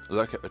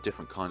 Look at the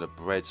different kind of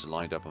breads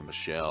lined up on the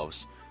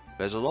shelves.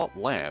 There's a lot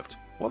left.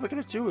 What are we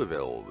going to do with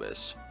all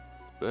this?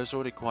 But it's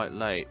already quite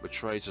late. The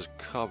trays are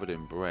covered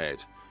in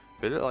bread.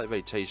 They look like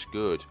they taste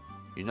good.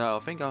 You know, I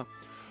think I...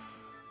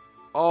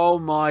 Oh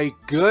my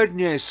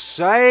goodness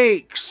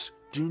sakes!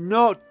 Do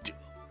not...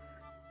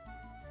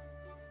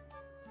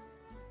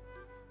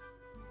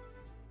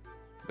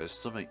 There's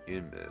something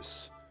in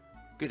this.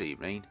 Good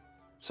evening.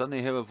 Suddenly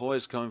I hear a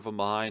voice coming from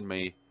behind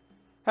me.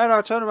 Hello,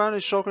 I turn around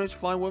and shockingly to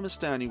find a woman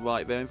standing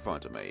right there in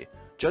front of me.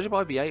 Judging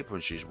by the apron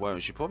she's wearing,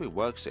 she probably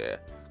works here.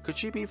 Could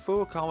she be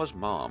Furukawa's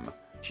mom?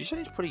 She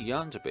seems pretty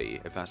young to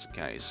be, if that's the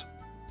case.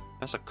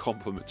 That's a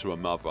compliment to a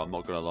mother, I'm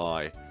not gonna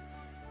lie.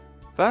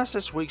 That's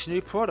this week's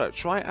new product.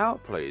 Try it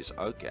out, please.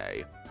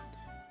 Okay.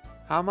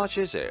 How much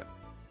is it?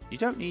 You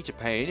don't need to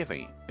pay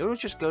anything. It'll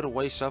just go to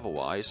waste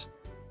otherwise.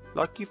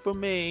 Lucky for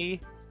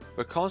me.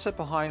 The concept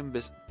behind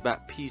this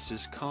that piece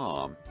is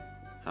calm.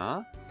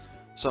 Huh?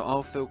 So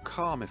I'll feel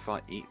calm if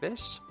I eat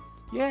this?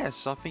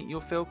 Yes, I think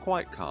you'll feel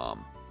quite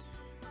calm.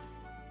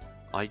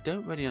 I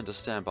don't really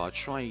understand, but I'll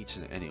try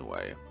eating it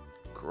anyway.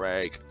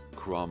 Greg,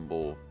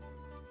 crumble.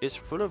 It's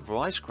full of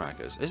rice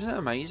crackers. Isn't it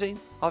amazing?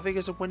 I think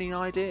it's a winning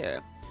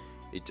idea.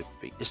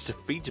 It's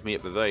defeated me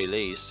at the very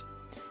least.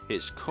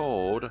 It's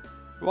called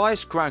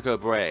rice cracker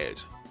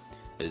bread.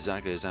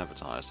 Exactly as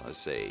advertised, I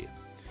see.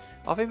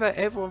 I think that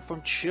everyone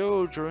from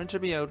children to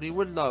the elderly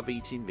would love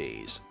eating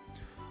these.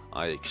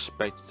 I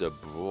expected a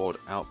broad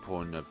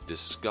outpouring of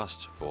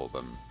disgust for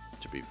them,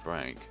 to be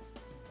frank.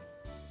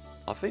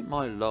 I think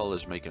my lull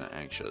is making her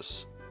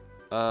anxious.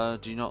 Do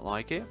you not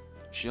like it?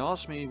 She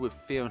asked me with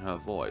fear in her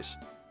voice.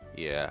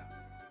 Yeah.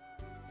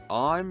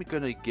 I'm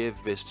gonna give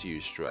this to you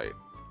straight.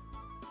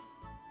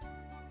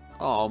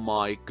 Oh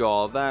my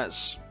god,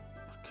 that's...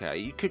 Okay,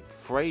 you could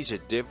phrase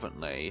it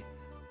differently.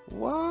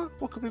 What?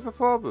 What could be the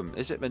problem?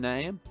 Is it the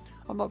name?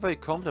 I'm not very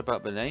confident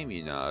about the name,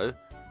 you know.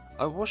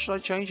 Oh, what should I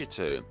change it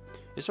to?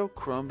 It's all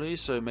crumbly,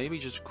 so maybe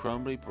just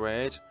crumbly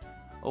bread?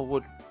 Or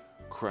would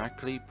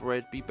crackly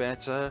bread be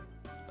better?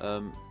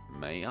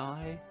 May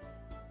I?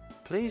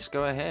 Please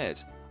go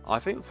ahead. I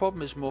think the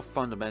problem is more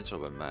fundamental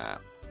than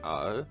that.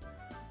 Oh?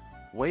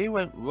 Where you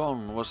went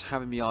wrong was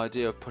having the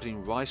idea of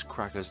putting rice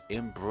crackers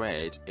in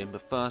bread in the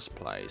first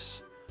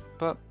place.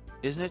 But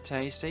isn't it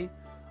tasty?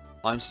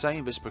 I'm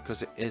saying this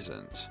because it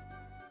isn't.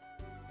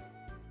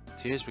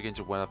 Tears begin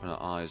to well up in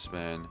her eyes,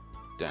 then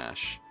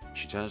dash.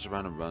 She turns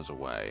around and runs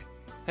away.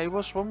 Hey,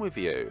 what's wrong with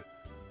you?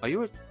 Are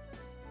you a...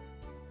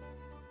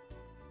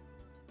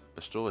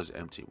 The store is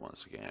empty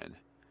once again.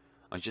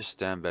 I just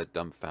stand there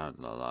dumbfounded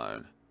and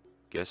alone.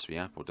 Guess the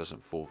apple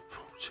doesn't fall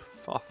too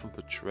far from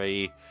the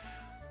tree.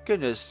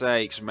 Goodness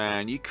sakes,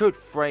 man, you could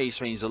phrase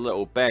things a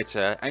little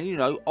better and, you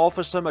know,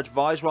 offer some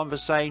advice rather than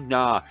saying,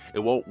 nah, it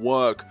won't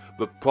work,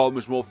 the problem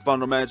is more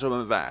fundamental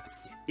than that.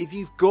 If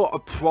you've got a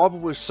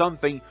problem with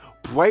something,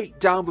 break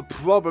down the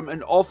problem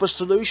and offer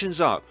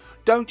solutions up.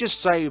 Don't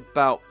just say that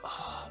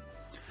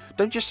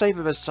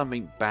there's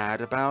something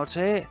bad about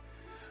it.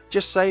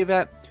 Just say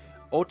that,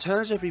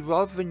 alternatively,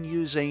 rather than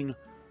using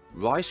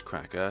rice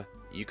cracker,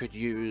 you could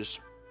use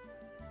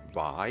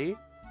rye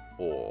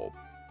or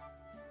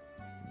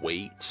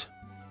wheat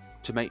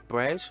to make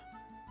bread.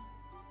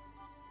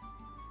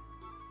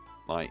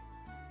 Like,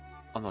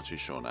 I'm not too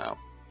sure now,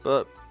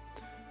 but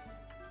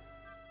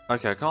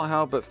okay, I can't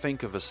help but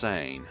think of a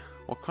saying.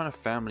 What kind of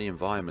family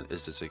environment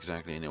is this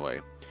exactly anyway?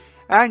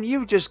 And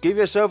you just give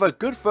yourself a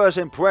good first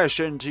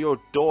impression to your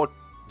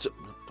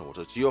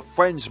to your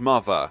friend's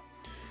mother.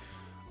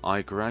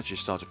 I gradually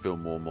start to feel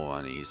more and more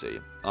uneasy.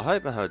 I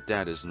hope that her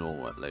dad is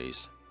normal at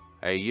least.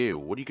 Hey you,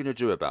 what are you going to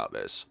do about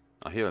this?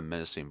 I hear a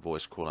menacing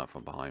voice call out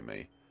from behind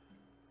me.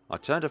 I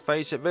turn to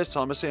face it. This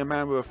time I see a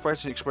man with a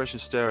threatening expression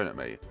staring at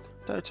me.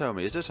 Don't tell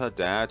me, is this her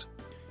dad?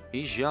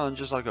 He's young,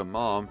 just like her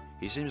mom.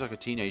 He seems like a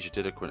teenager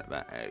delinquent at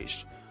that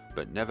age,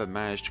 but never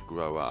managed to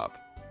grow up.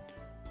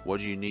 What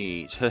do you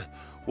need?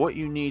 What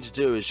you need to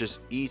do is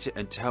just eat it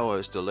and tell her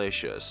it's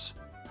delicious.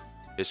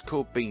 It's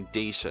called being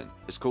decent.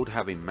 It's called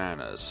having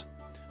manners.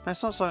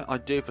 That's not something I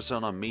do for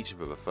someone I'm meeting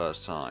for the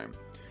first time.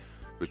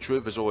 The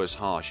truth is always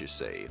harsh, you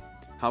see.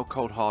 How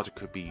cold-hearted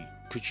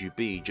could you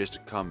be just to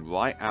come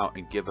right out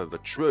and give her the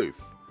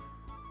truth?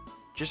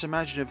 Just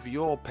imagine if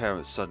your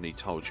parents suddenly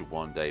told you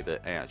one day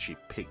that they actually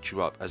picked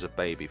you up as a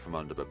baby from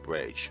under the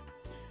bridge.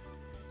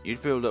 You'd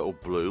feel a little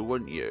blue,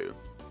 wouldn't you?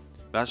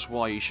 That's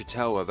why you should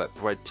tell her that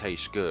bread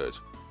tastes good.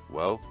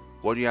 Well,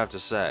 what do you have to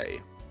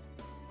say?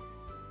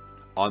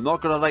 I'm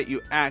not going to let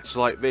you act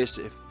like this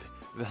if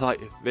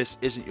this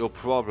isn't your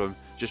problem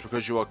just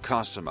because you're a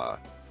customer.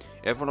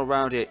 Everyone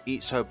around here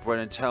eats her bread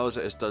and tells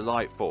her it's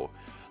delightful.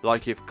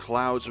 Like if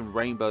clouds and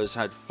rainbows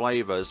had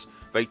flavors,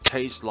 they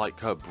taste like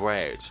her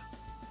bread.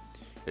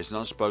 It's an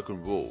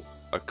unspoken rule,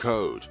 a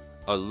code,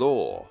 a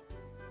law.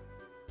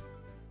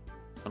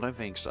 I don't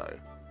think so.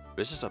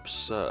 This is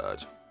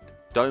absurd.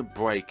 Don't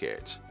break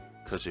it,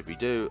 because if you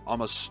do,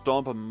 I'ma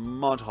stomp a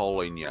mud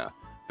hole in ya,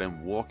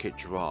 then walk it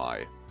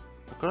dry.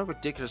 What kind of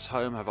ridiculous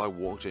home have I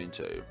walked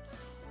into?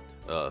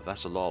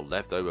 That's a lot of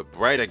leftover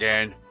bread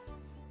again.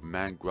 The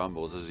man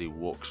grumbles as he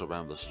walks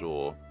around the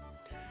store.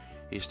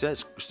 He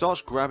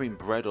starts grabbing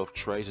bread off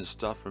trays and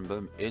stuffing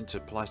them into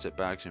plastic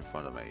bags in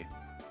front of me.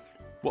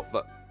 What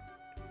the?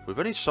 We've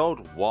only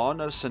sold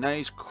one of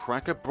Sane's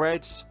cracker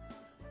breads,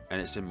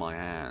 and it's in my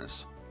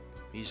hands.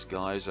 These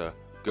guys are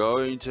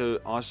going to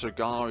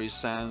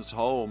Asagari-san's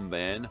home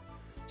then.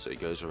 So he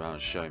goes around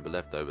sharing the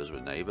leftovers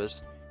with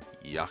neighbors.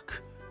 Yuck.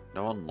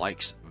 No one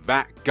likes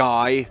that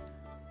guy.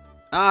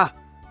 Ah!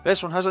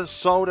 This one hasn't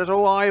sold at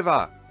all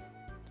either.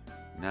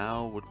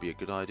 Now would be a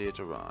good idea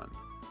to run.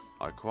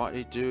 I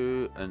quietly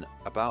do an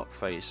about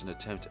face and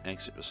attempt to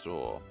exit the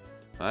store.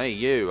 Hey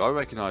you, I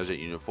recognize that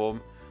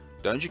uniform.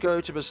 Don't you go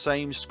to the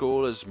same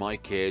school as my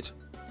kid?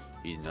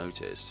 He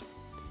noticed.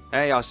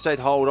 Hey, I said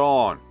hold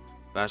on.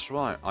 That's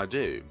right, I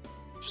do.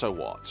 So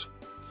what?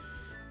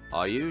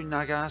 Are you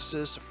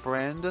Nagisa's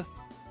friend?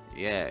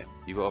 Yeah,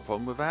 you got a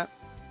problem with that?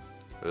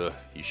 Ugh,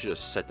 you should have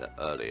said that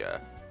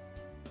earlier.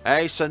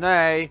 Hey,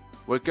 Sane,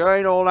 we're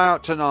going all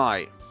out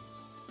tonight.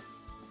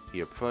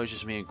 He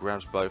approaches me and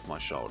grabs both my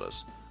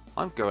shoulders.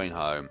 I'm going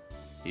home.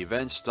 He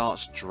then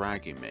starts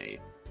dragging me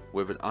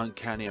with an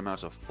uncanny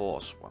amount of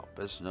force. Well,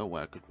 there's no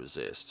way I could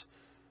resist.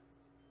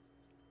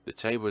 The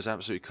table is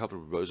absolutely covered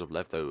with rows of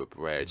leftover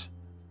bread.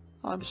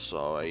 I'm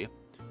sorry.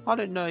 I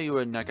didn't know you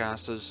were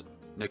Nagisa's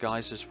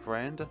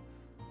friend.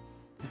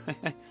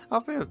 I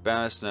feel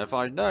embarrassed now. If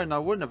I'd known, I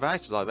wouldn't have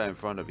acted like that in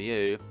front of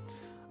you.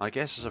 I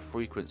guess it's a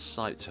frequent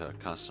sight to her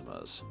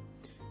customers.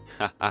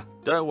 Haha,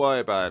 don't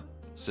worry about it,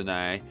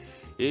 Sane.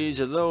 He's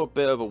a little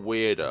bit of a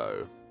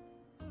weirdo.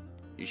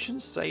 You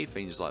shouldn't say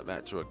things like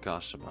that to a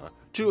customer.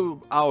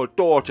 To our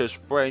daughter's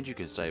friend, you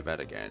can say that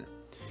again.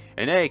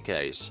 In any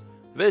case,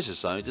 this is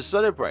something to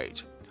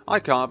celebrate. I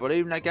can't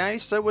believe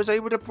Nagisa was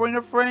able to bring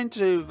a friend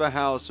to the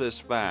house this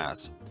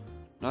fast.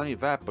 Not only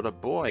that, but a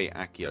boy,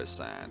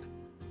 Akio-san.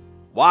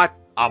 What?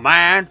 A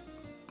man?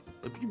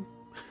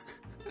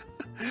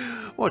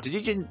 What, did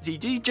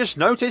you just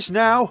notice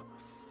now?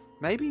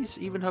 Maybe it's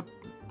even her...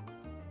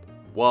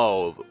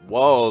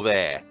 Whoa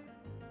there.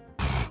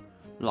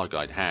 Like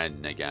I'd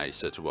hand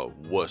Nagisa to a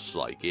wuss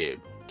like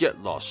him.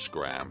 Get lost,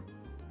 Scram.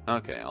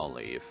 Okay, I'll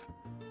leave.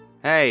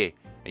 Hey,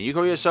 and you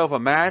call yourself a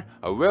man?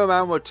 A real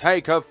man would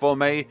take her for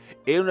me,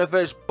 even if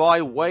it's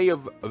by way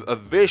of a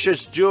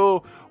vicious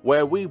duel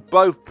where we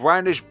both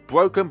brandish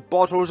broken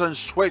bottles and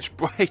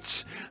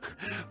switchblades.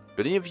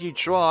 But even if you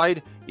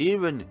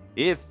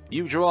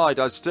tried,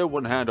 I still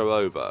wouldn't hand her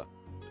over.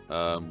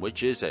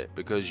 Which is it?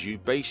 Because you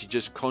basically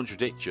just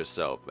contradict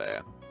yourself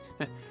there.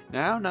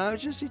 No,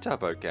 just sit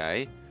up,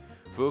 okay?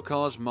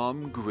 Furukawa's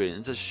mum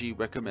grins as she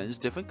recommends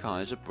different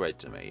kinds of bread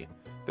to me.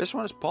 This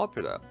one is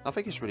popular. I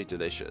think it's really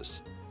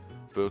delicious.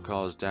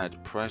 Furukawa's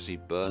dad practically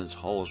burns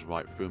holes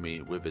right through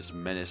me with his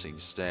menacing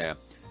stare,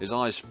 his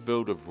eyes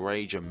filled with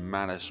rage and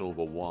malice all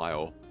the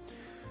while.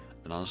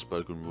 An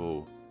unspoken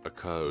rule, a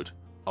code,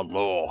 a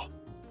law.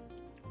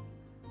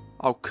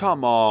 Oh,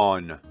 come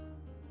on!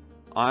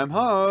 I'm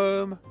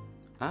home!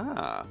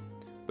 Ah,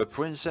 the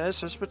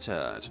princess has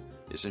returned.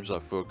 It seems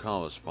like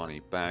Furukawa's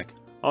finally back.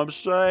 I'm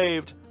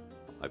saved!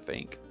 I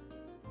think.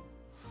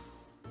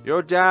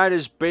 Your dad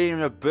is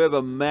being a bit of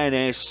a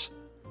menace.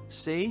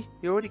 See?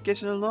 You're already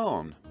getting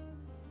along.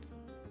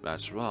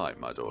 That's right,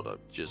 my daughter.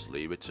 Just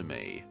leave it to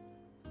me.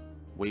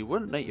 We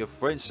wouldn't let your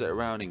friends sit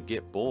around and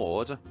get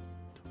bored.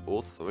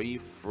 All three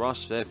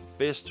thrust their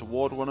fists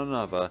toward one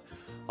another.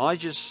 I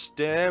just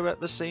stare at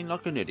the scene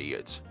like an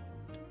idiot.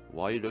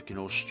 Why are you looking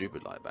all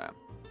stupid like that?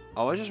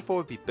 Oh, I just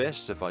thought it'd be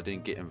best if I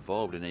didn't get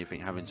involved in anything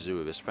having to do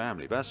with his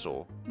family, that's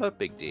all. No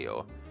big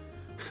deal.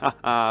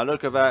 Haha,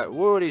 look at that.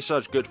 We're already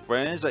such good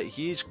friends that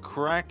he's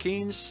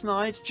cracking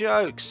snide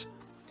jokes.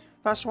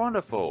 That's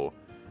wonderful.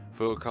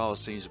 Furukawa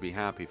seems to be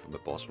happy from the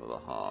bottom of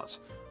her heart.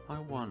 I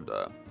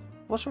wonder,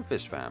 what's with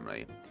this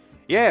family?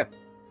 Yeah,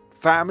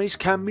 families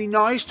can be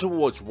nice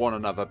towards one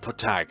another,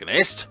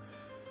 protagonist.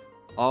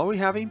 Are we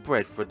having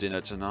bread for dinner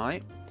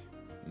tonight?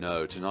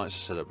 No, tonight's a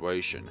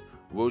celebration.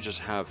 We'll just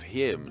have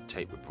him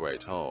take the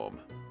bread home.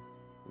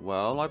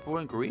 Well, I brought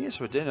ingredients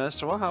for dinner,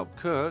 so I'll help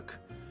cook.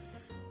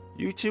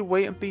 You two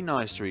wait and be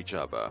nice to each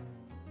other.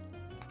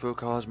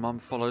 Furukawa's mum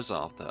follows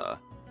after her.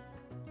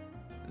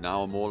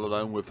 Now I'm all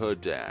alone with her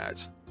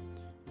dad.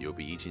 You'll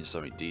be eating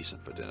something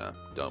decent for dinner,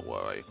 don't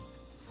worry.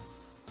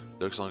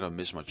 Looks like I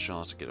missed my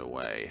chance to get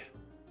away.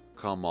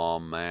 Come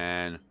on,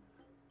 man.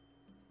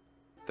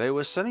 They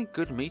were selling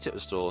good meat at the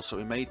store, so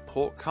we made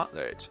pork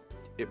cutlet.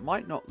 It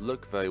might not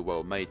look very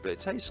well made, but it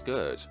tastes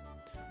good.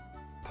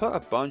 Put a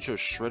bunch of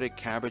shredded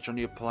cabbage on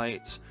your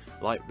plate,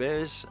 like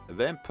this,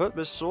 then put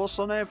the sauce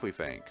on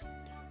everything.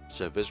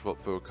 So this is what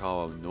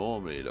Furukawa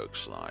normally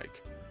looks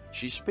like.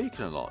 She's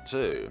speaking a lot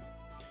too.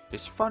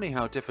 It's funny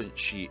how different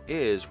she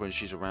is when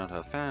she's around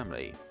her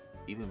family.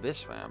 Even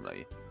this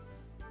family.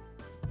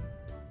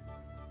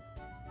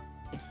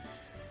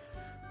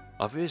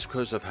 I think it's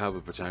because of how the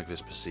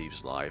protagonist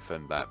perceives life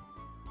and that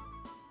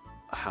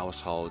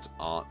households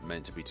aren't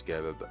meant to be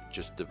together but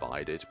just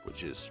divided,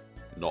 which is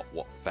not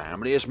what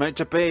family is meant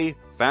to be.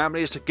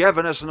 Family is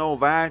togetherness and all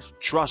that,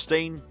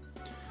 trusting.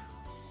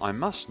 I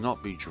must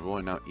not be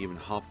drawing out even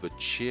half the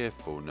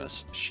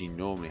cheerfulness she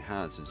normally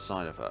has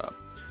inside of her.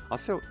 I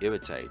feel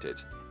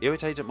irritated.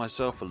 Irritated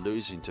myself for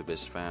losing to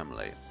this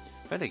family.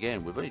 Then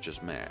again, we've only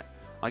just met.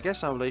 I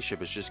guess our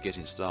relationship is just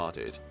getting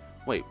started.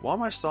 Wait, why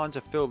am I starting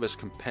to feel this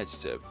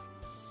competitive?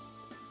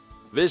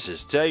 This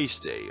is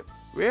tasty.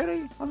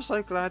 Really? I'm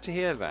so glad to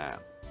hear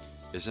that.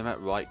 Isn't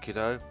that right,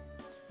 kiddo?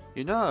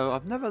 You know,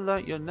 I've never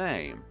learnt your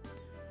name.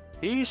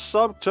 He's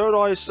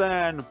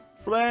Sub-Todai-san.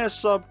 Flare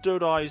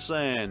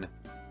Sub-Todai-san.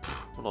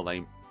 What a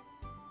name.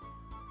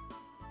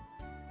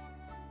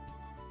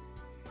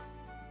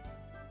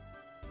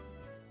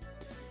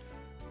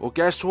 Well,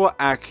 guess what,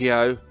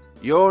 Akio?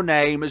 Your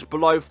name is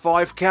below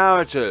 5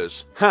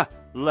 characters. Ha!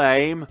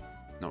 Lame.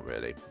 Not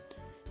really.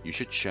 You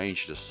should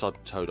change to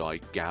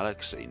Sub-Todai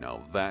Galaxy.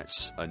 Now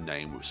that's a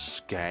name with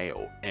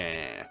scale.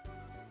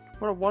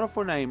 What a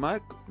wonderful name,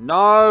 mate.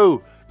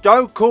 No!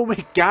 Don't call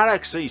me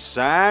Galaxy,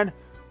 San!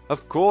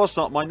 Of course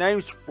not. My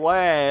name's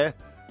Flare.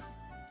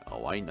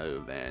 Oh, I know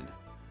then.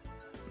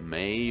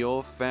 May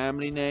your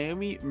family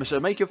name... So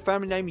make your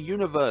family name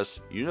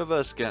Universe.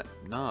 Universe get...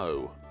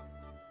 No.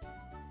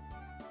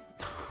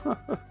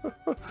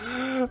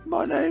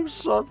 My name's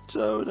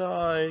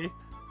Subtodai.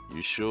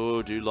 You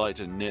sure do like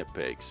to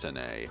nitpick,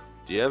 Sene.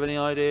 Do you have any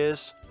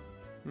ideas?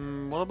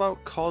 What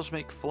about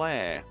Cosmic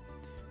Flare?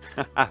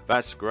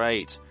 That's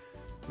great.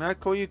 May I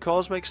call you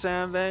Cosmic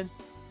Sam then?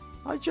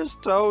 I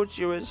just told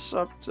you it's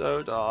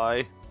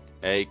Subtodai.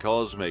 Hey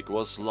Cosmic,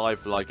 what's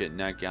life like at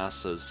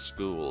Nagasa's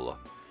school?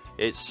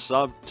 It's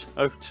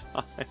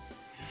Subtodai.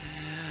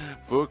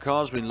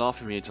 Furukawa's been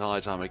laughing at me the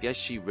entire time. I guess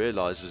she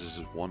realizes this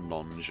is one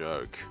long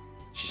joke.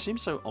 She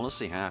seems so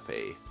honestly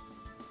happy.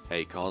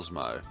 Hey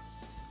Cosmo.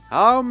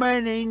 How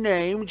many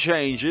name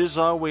changes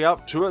are we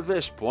up to at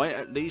this point?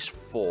 At least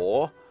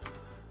 4.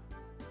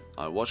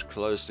 I watch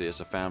closely as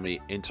the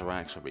family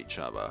interacts with each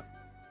other.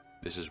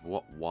 This is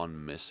what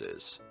one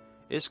misses.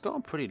 It's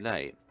gotten pretty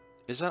late.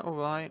 Is that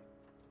alright?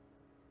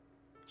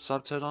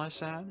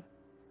 Subtodai-san?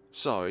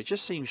 Sorry, it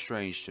just seems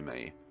strange to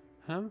me.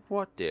 Huh?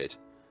 What did?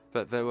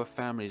 That there were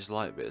families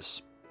like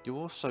this. You're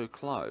all so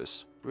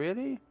close.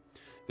 Really?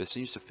 This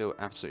seems to feel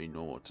absolutely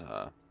normal to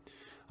her.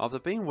 After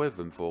being with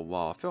them for a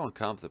while, I feel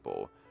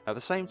uncomfortable. At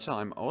the same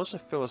time, I also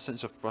feel a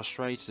sense of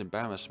frustrated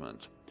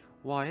embarrassment.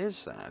 Why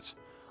is that?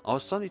 I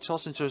was suddenly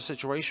tossed into a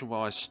situation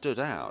where I stood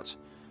out.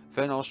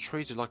 Then I was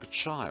treated like a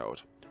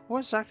child. What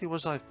exactly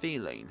was I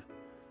feeling?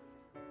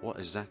 What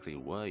exactly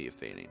were you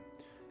feeling?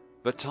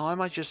 The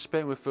time I just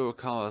spent with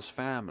Furukawa's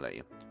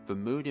family, the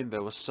mood in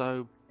there was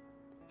so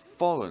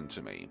foreign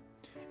to me.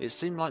 It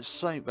seemed like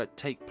something that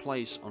take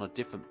place on a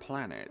different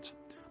planet.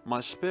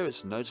 My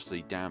spirits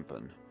noticeably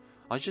dampened.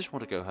 I just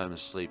want to go home and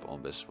sleep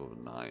on this for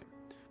the night.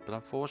 But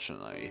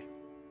unfortunately...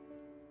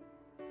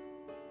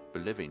 The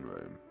living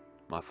room.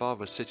 My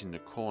father was sitting in the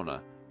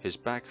corner, his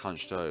back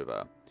hunched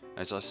over.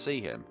 As I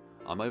see him,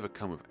 I'm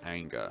overcome with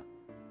anger.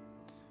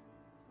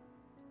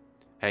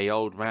 Hey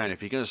old man,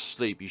 if you're going to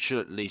sleep, you should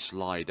at least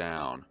lie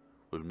down.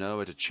 With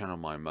nowhere to channel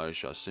my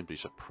emotion, I simply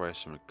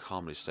suppress him and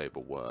calmly say the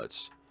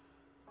words.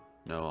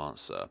 No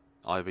answer.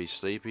 Either he's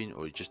sleeping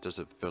or he just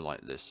doesn't feel like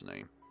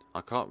listening.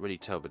 I can't really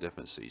tell the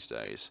difference these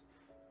days.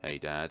 Hey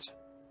Dad.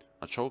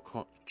 I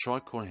try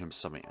calling him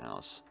something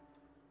else.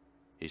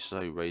 He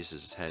slowly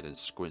raises his head and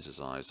squints his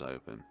eyes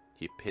open.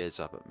 He peers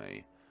up at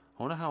me.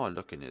 I wonder how I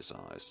look in his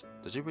eyes.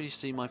 Does he really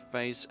see my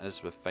face as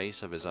the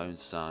face of his own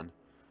son?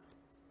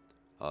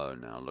 Oh,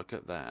 now look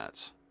at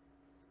that.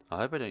 I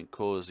hope I didn't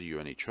cause you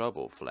any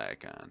trouble,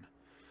 Flare-Can.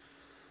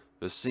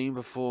 The scene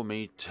before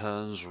me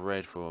turns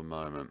red for a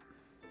moment.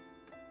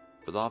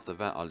 But after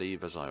that I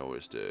leave as I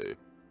always do.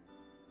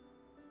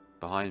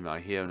 Behind me I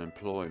hear an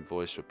imploring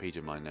voice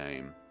repeating my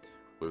name,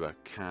 with a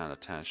can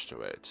attached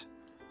to it.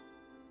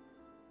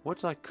 What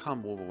did I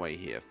come all the way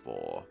here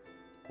for?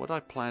 What did I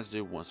plan to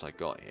do once I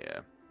got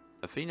here?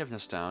 A feeling of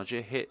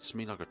nostalgia hits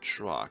me like a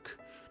truck.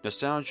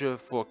 Nostalgia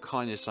for a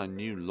kindness I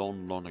knew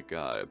long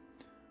ago.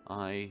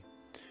 I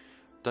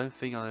don't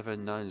think I've ever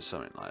known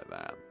something like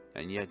that.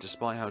 And yet,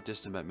 despite how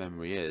distant that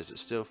memory is, it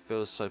still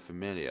feels so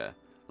familiar,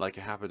 like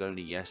it happened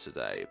only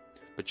yesterday.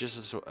 But just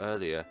a little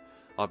earlier,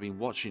 I've been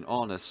watching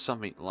on as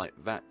something like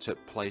that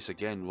took place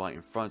again right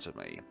in front of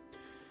me.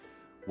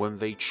 When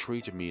they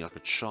treated me like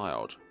a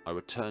child, I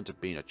returned to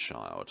being a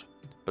child.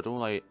 But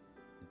all I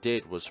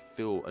did was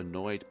feel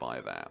annoyed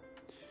by that.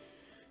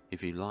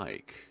 If you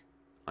like,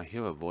 I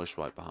hear a voice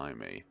right behind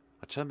me.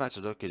 I turn back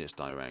to look in its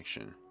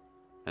direction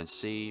and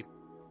see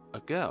a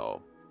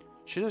girl.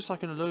 She looks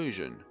like an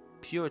illusion,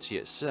 purity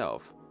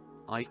itself.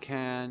 I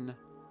can...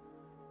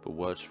 The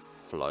words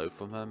flow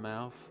from her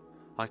mouth.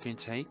 I can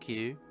take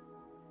you.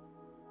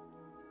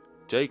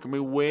 Take me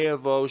where,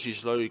 though? She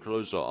slowly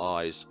closed her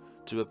eyes.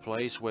 To a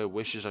place where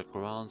wishes are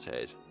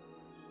granted.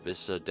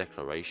 This is a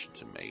declaration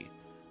to me.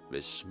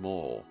 This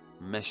small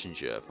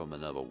messenger from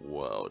another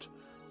world.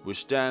 We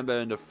stand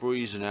there in the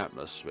freezing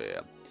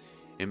atmosphere.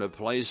 In a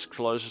place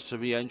closest to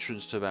the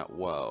entrance to that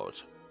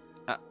world.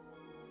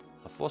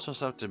 I forced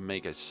myself to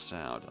make a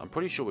sound. I'm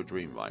pretty sure we're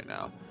dreaming right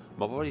now.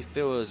 My body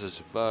feels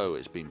as though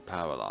it's been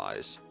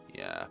paralyzed.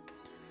 Yeah.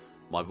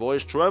 My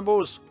voice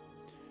trembles.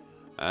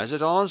 As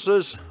it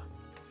answers,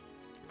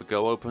 the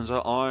girl opens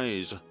her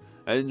eyes.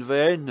 And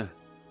then...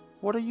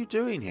 What are you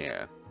doing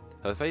here?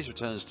 Her face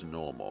returns to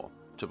normal.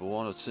 To the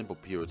one of simple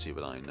purity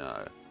that I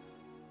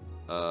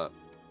know.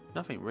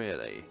 Nothing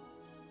really.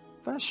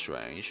 That's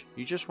strange.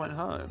 You just went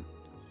home.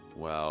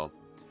 Well,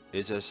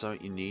 is there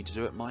something you need to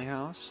do at my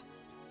house?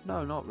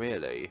 No, not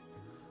really.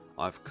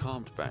 I've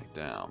calmed back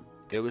down.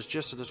 It was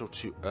just a little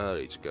too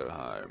early to go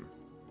home.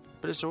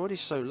 But it's already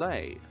so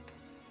late.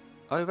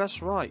 Oh,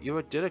 that's right. You're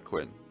a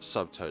delinquent,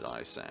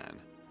 Subtodai-san.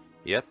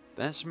 Yep,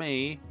 that's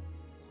me.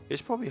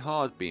 It's probably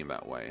hard being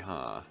that way,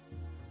 huh?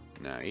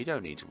 Nah, you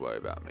don't need to worry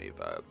about me,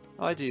 though.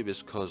 I do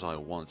this because I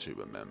want to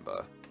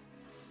remember.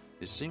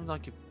 It seemed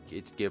like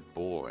it'd get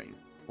boring.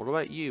 What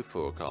about you,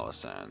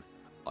 Furukawa-san?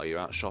 Are you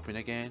out shopping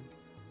again?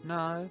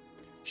 No.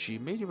 She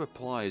immediately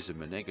replies in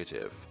the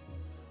negative.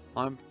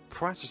 I'm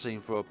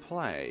practicing for a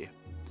play.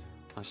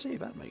 I see,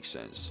 that makes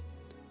sense.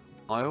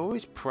 I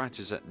always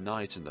practice at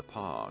night in the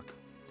park.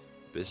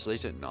 This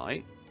late at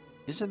night?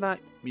 Isn't that,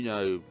 you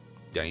know,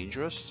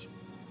 dangerous?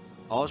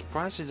 I was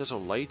practicing a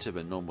little later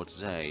than normal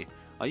today.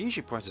 I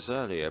usually practice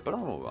earlier, but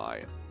I'm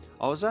alright.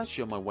 I was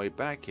actually on my way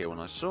back here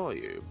when I saw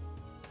you.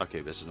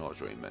 Okay, this is not a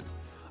dream then.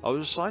 I was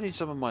reciting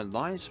some of my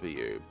lines for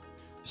you.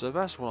 So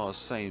that's what I was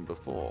saying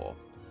before.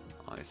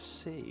 I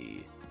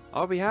see.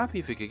 I'll be happy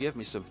if you could give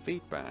me some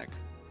feedback.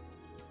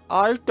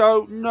 I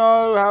don't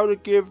know how to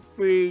give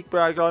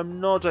feedback.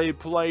 I'm not a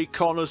play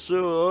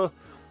connoisseur.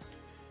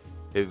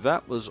 If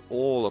that was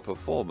all a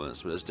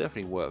performance, but it's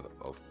definitely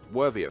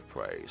worthy of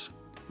praise.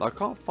 I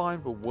can't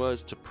find the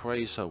words to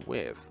praise her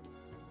with.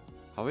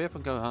 Hurry up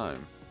and go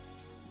home.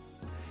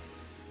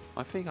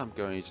 I think I'm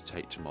going to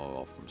take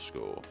tomorrow off from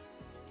school.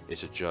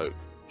 It's a joke,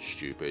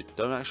 stupid.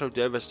 Don't act so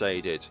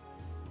devastated.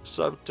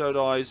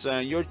 Subtoad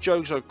Eyes-san, your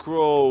jokes are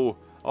cruel.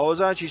 I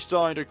was actually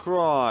starting to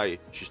cry.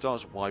 She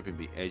starts wiping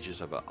the edges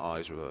of her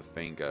eyes with her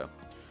finger.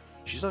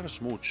 She's like a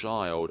small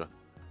child.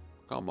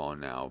 Come on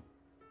now.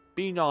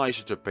 Be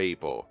nicer to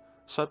people.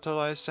 Subtoad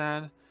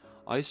Eyes-san,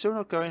 are you still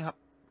not going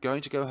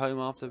to go home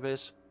after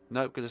this?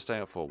 Nope, gonna stay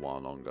up for a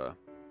while longer.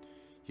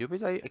 You'll be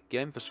late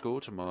again for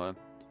school tomorrow.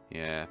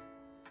 Yeah,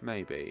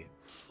 maybe.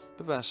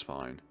 But that's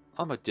fine.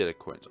 I'm a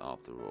delinquent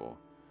after all.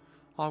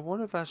 I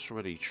wonder if that's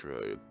really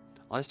true.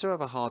 I still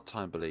have a hard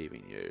time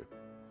believing you.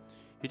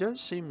 You don't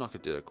seem like a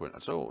delinquent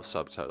at all,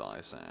 Subtoad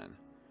Eyes-san.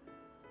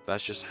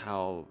 That's just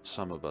how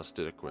some of us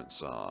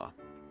delinquents are.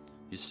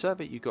 You said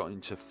that you got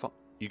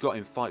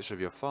in fights with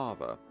your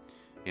father.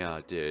 Yeah,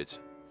 I did.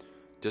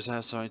 Does it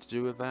have something to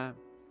do with that?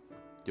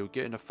 You'll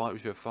get in a fight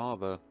with your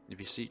father if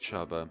you see each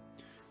other,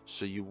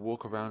 so you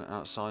walk around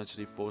outside until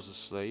he falls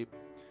asleep.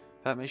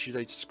 That makes you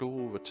late to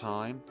school all the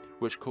time,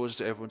 which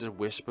causes everyone to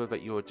whisper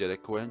that you're a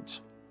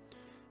delinquent.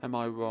 Am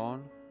I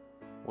wrong?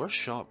 What a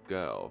sharp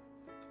girl.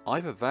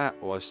 Either that,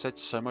 or I said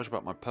so much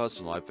about my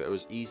personal life that it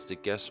was easy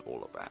to guess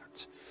all of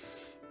that.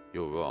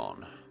 You're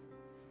wrong.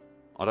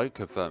 I don't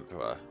confirm for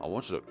her. I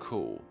want to look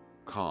cool,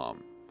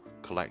 calm,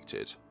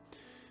 collected.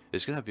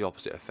 It's going to have the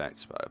opposite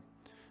effect, though.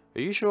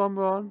 Are you sure I'm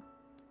wrong?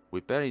 We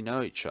barely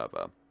know each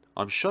other.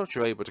 I'm shocked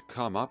you're able to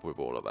come up with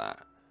all of that.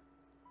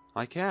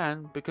 I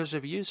can, because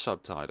of you,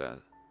 Subtoad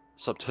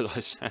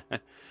Eyes-san.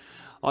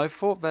 I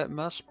thought there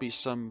must be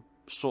some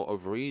sort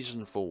of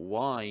reason for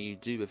why you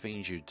do the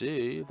things you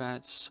do.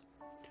 That's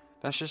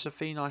just a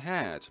thing I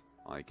had,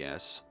 I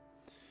guess.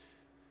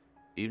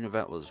 Even if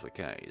that was the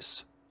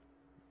case,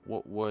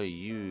 what were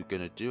you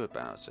gonna do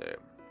about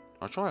it?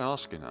 I'll try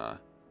asking her.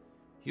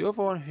 You're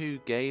the one who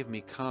gave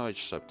me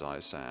courage, Subtoad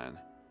Eyes-san.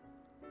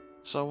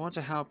 So I want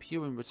to help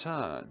you in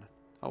return.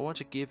 I want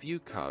to give you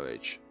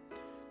courage.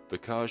 The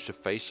courage to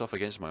face off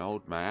against my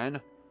old man?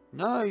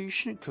 No, you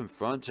shouldn't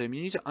confront him.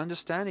 You need to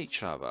understand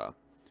each other.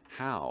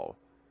 How?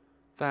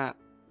 That's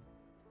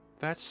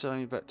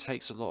something that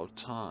takes a lot of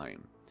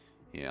time.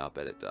 Yeah, I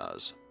bet it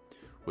does.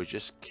 We're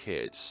just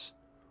kids.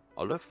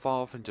 I look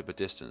far off into the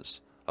distance.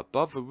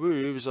 Above the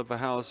roofs of the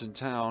house in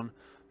town,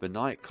 the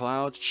night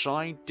clouds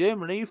shine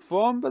dimly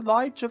from the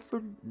light of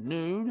the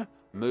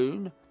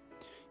moon.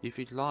 If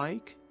you'd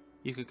like,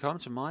 you could come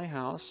to my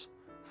house.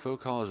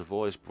 Fukawa's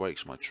voice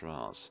breaks my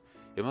trance.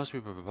 It must be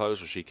the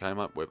proposal she came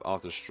up with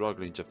after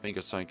struggling to think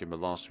of something in the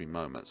last few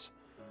moments.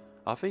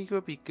 I think it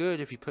would be good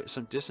if you put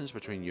some distance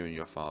between you and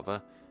your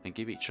father and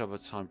give each other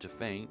time to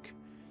think.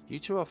 You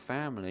two are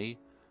family,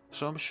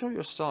 so I'm sure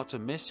you'll start to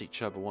miss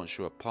each other once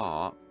you're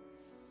apart.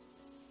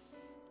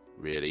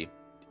 Really?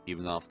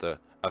 Even after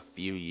a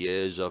few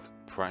years of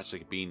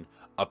practically being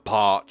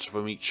apart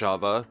from each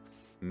other,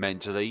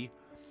 mentally?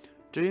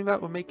 Doing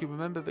that will make you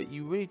remember that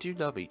you really do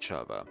love each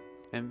other,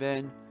 and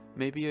then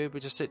maybe you're able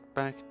to sit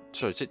down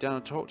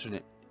and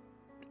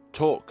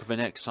talk the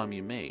next time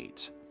you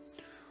meet.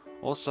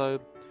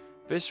 Also,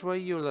 this way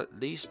you'll at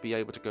least be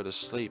able to go to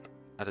sleep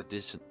at a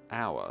decent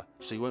hour,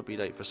 so you won't be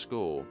late for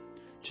school.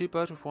 Two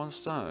birds with one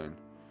stone.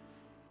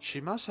 She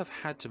must have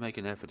had to make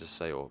an effort to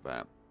say all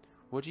that.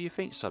 What do you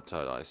think,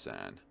 Subtoad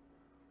Eyes-san?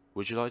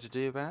 Would you like to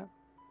do that?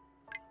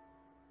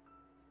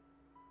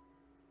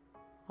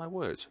 I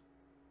would.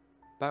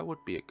 That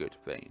would be a good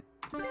thing.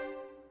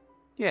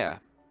 Yeah,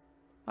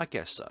 I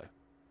guess so.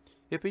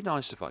 It'd be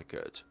nice if I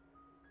could.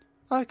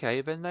 Okay,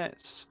 then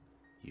let's.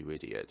 You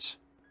idiot.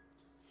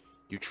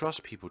 You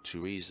trust people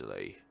too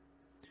easily.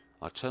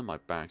 I turned my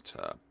back to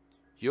her.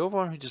 You're the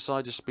one who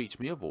decided to speak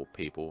to me of all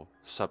people,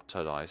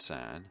 Subtoad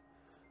Eyes-san.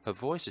 Her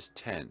voice is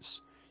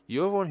tense.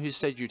 You're the one who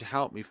said you'd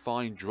help me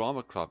find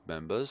drama club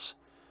members.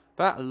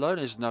 That alone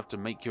is enough to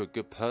make you a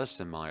good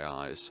person in my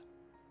eyes.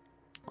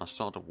 I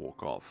start to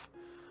walk off.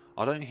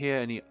 I don't hear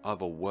any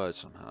other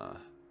words from her.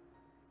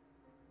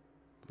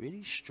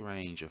 Really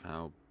strange of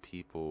how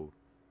people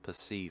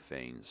perceive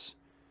things.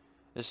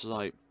 It's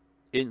like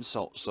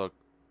insults are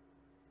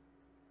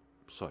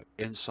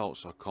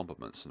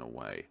compliments in a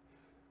way.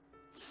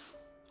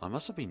 I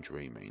must have been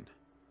dreaming.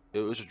 It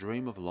was a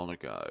dream of long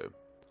ago.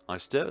 I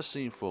stared at the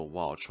scene for a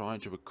while trying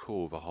to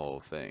recall the whole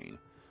thing.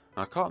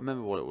 I can't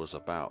remember what it was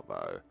about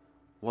though.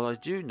 What I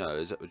do know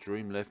is that the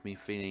dream left me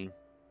feeling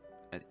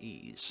at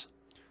ease.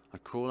 I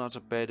crawl out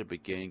of bed and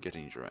begin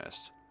getting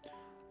dressed.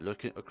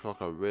 Looking at the clock,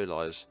 I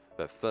realise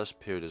that first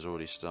period has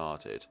already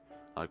started.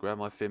 I grab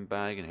my thin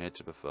bag and head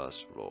to the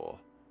first floor.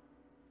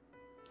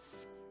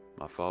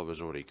 My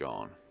father's already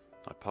gone.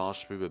 I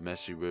pass through the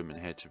messy room and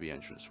head to the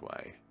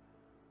entranceway.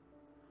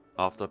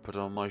 After I put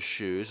on my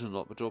shoes and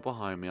lock the door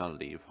behind me, I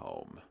leave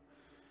home.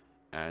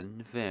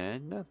 And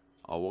then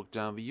I walk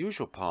down the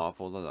usual path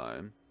all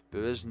alone,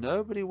 but there's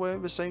nobody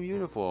wearing the same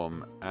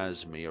uniform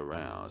as me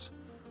around.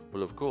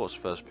 Well, of course,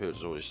 first period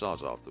has already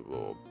started after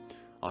all.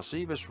 I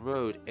see this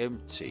road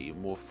empty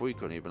more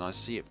frequently than I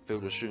see it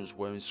filled with students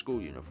wearing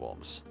school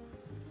uniforms.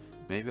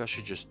 Maybe I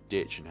should just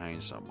ditch and hang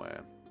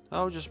somewhere.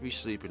 I'll just be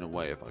sleeping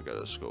away if I go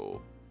to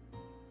school.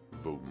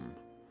 Vroom.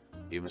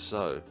 Even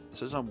so,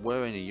 since I'm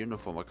wearing a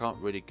uniform, I can't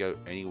really go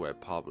anywhere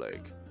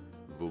public.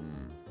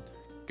 Vroom.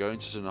 Going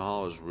to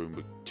Sunahara's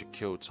room to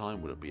kill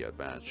time wouldn't be a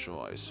bad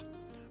choice.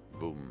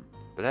 Vroom.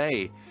 But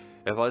hey,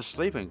 if I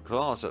sleep in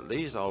class, at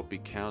least I'll be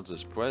counted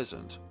as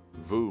present.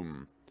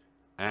 Vroom.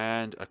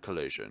 And a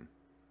collision.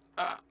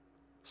 Ah!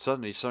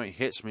 Suddenly something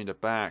hits me in the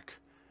back,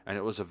 and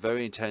it was a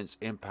very intense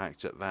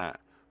impact at that.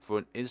 For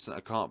an instant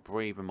I can't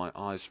breathe and my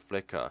eyes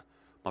flicker.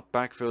 My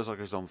back feels like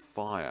it's on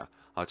fire.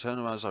 I turn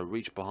around as I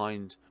reach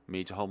behind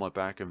me to hold my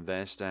back, and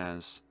there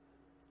stands...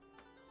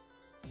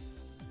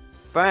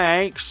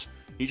 Thanks!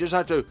 You just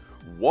had to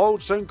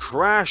waltz and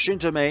crash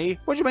into me.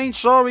 What do you mean,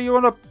 sorry? You're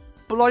on a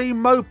bloody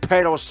moped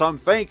or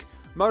something?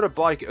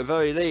 Motorbike at the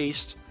very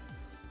least.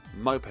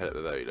 Moped at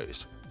the very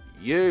least.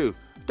 You!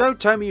 Don't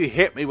tell me you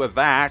hit me with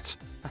that!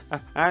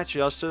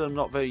 Actually, I still am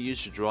not very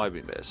used to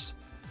driving this.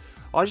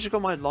 I just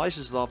got my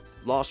license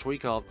last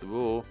week after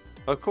all.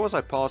 Of course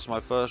I passed my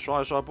first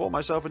try, so I bought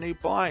myself a new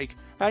bike.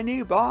 A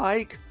new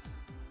bike?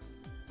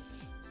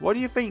 What do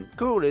you think?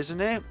 Cool,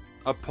 isn't it?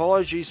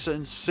 Apologies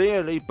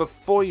sincerely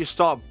before you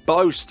start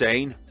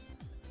boasting.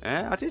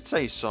 I did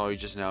say sorry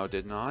just now,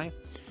 didn't I?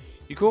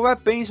 You call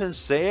that being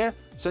sincere?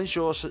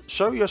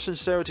 Show your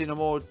sincerity in a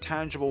more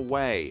tangible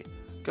way.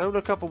 Go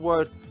look up a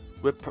word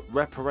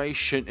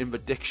reparation in the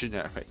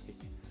dictionary.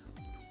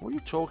 What are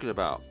you talking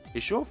about?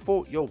 It's your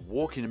fault you're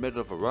walking in the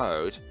middle of a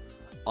road.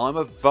 I'm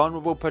a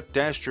vulnerable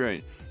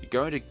pedestrian. You're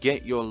going to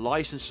get your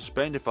license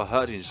suspended for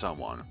hurting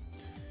someone.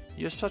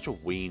 You're such a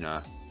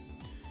whiner.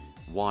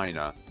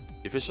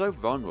 If you're so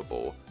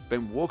vulnerable,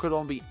 then walk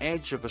along the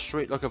edge of the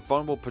street like a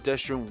vulnerable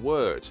pedestrian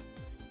would.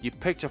 You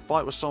picked a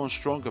fight with someone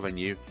stronger than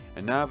you,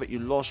 and now that you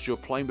lost, you're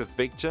playing the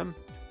victim?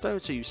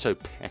 Don't you so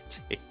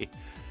petty.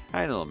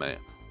 Hang on a minute.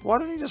 Why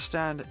don't you just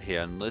stand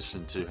here and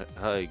listen to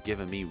her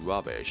giving me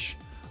rubbish?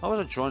 I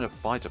wasn't trying to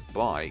fight a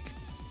bike.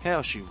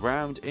 Hell, she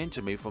rammed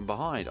into me from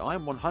behind.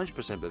 I'm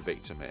 100% the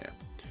victim here.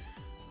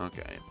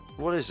 Okay,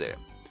 what is it?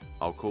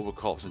 I'll call the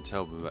cops and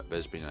tell them that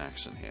there's been an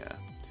accident here.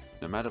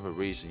 No matter the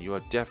reason, you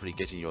are definitely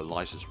getting your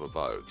license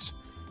revoked.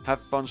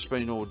 Have fun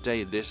spending all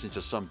day listening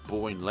to some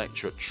boring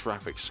lecture at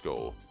traffic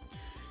school.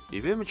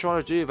 If you even try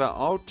to do that,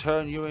 I'll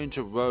turn you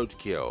into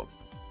roadkill.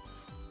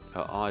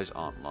 Her eyes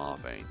aren't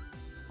laughing.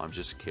 I'm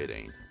just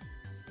kidding.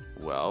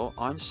 Well,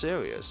 I'm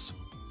serious.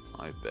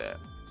 I bet.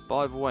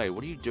 By the way,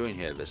 what are you doing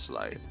here this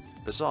late?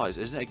 Besides,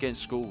 isn't it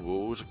against school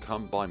rules to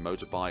come by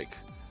motorbike?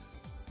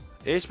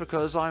 It's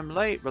because I'm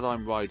late that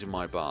I'm riding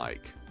my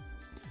bike.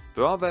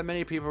 There aren't that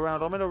many people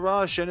around. I'm in a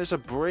rush and it's a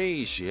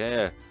breeze.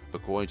 Yeah,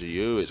 according to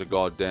you, it's a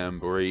goddamn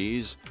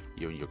breeze.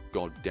 You and your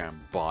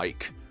goddamn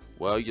bike.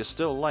 Well, you're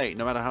still late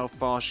no matter how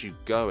fast you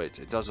go it.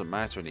 It doesn't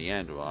matter in the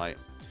end, right?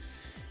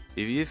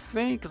 If you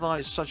think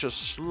like such a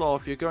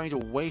sloth, you're going to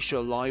waste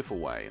your life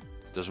away.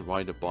 Doesn't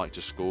riding a bike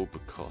to school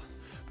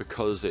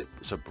because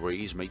it's a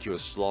breeze make you a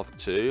sloth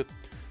too?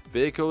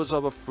 Vehicles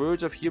are the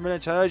fruit of human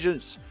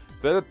intelligence.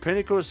 They're the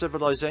pinnacle of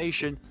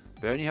civilization.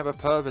 They only have a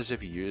purpose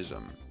if you use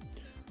them.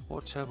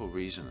 What terrible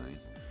reasoning.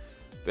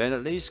 Then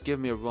at least give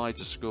me a ride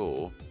to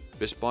school.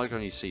 This bike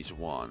only seats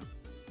one.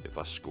 If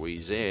I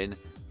squeeze in,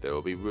 there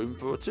will be room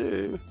for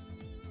two.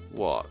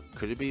 What?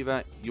 Could it be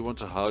that you want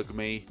to hug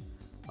me?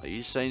 Are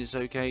you saying it's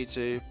okay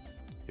to?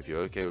 If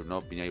you're okay with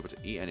not being able to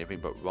eat anything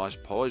but rice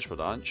porridge for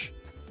lunch?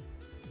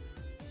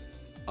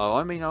 Oh,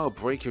 I mean I'll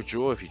break your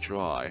jaw if you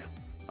try.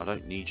 I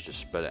don't need you to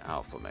spell it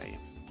out for me.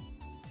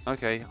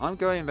 Okay, I'm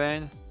going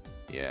then.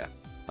 Yeah,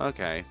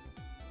 okay.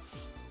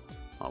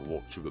 I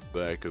walk to the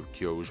back of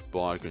Kyou's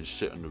bike and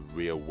sit on the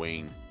rear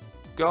wing.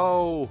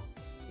 Go!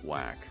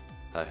 Whack.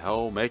 The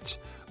helmet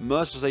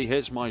mercilessly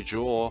hits my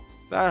jaw.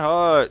 That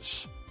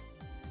hurts!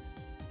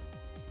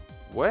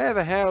 Where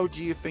the hell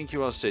do you think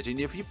you are sitting?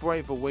 If you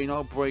break the wing,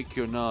 I'll break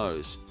your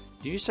nose.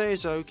 Do you say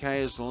it's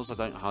okay as long as I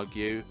don't hug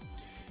you?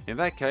 In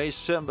that case,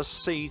 sit on the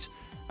seat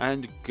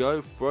and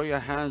go throw your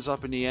hands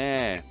up in the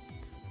air.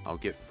 I'll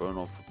get thrown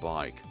off the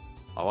bike.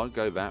 I won't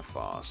go that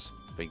fast.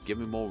 Then give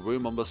me more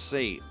room on the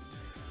seat.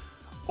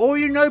 Or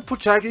you know,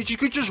 protagonist, you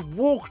could just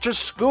walk to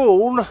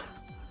school.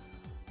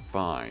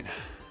 Fine.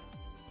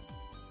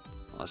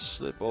 I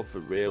slip off the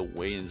rear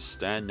wheel and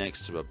stand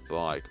next to the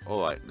bike.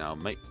 Alright, now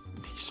make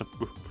me some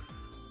room.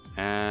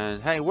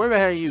 And hey, where the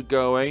hell are you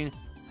going?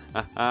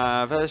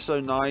 Haha, that's so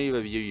naive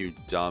of you, you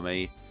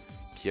dummy.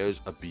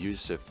 Kyou's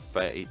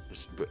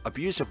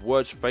abusive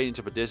words fade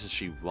into the distance.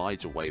 She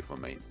rides away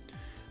from me.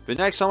 The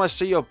next time I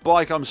see your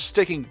bike, I'm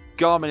sticking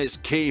gum in its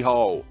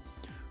keyhole.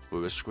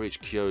 With a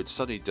screech, Kyou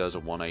suddenly does a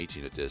 180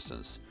 in the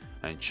distance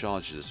and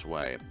charges this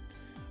way.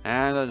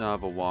 And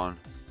another one.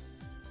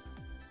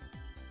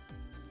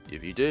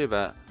 If you do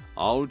that,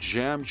 I'll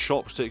jam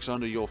chopsticks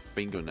under your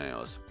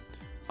fingernails.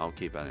 I'll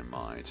keep that in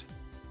mind.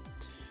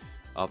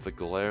 After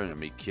glaring at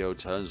me, Kyou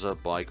turns her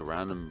bike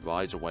around and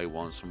rides away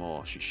once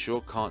more. She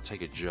sure can't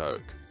take a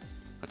joke.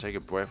 I take a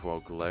breath while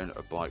glaring at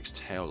her bike's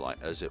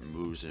taillight as it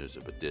moves into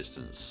the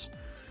distance.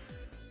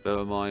 That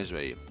reminds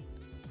me,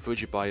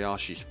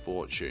 Fujibayashi's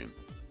fortune.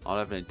 I'll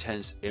have an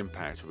intense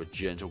impact with a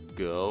gentle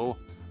girl.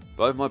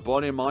 Both my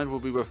body and mind will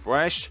be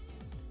refreshed.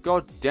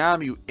 God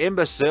damn you,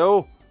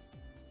 imbecile!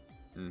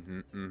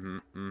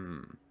 The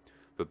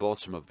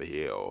bottom of the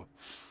hill.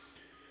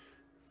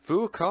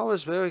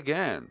 Furukawa's there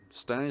again,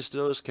 standing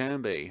still as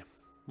can be.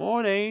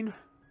 Morning!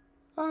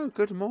 Oh,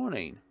 good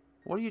morning.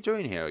 What are you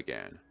doing here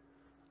again?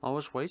 I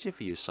was waiting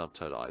for you,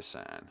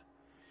 Subtodai-san.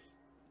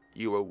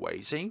 You were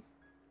waiting?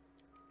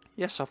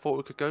 Yes, I thought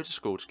we could go to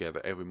school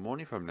together every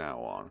morning from now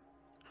on.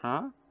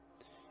 Huh?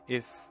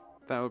 If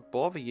that would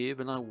bother you,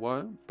 then I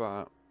won't,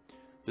 but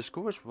the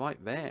school is right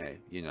there,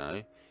 you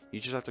know. You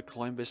just have to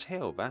climb this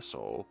hill, that's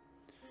all.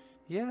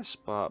 Yes,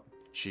 but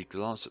she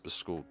glanced at the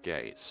school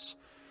gates.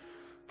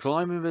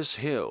 Climbing this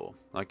hill,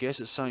 I guess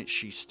it's something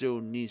she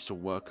still needs to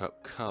work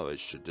up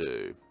courage to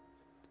do.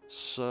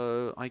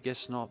 So, I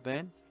guess not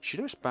then? She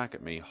looks back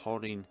at me,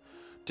 holding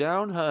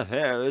down her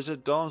hair as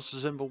it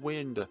dances in the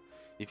wind.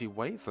 If you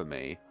wait for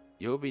me,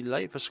 you'll be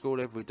late for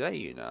school every day,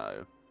 you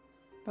know.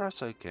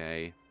 That's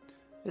okay.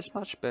 It's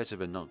much better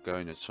than not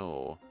going at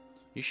all.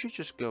 You should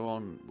just go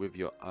on with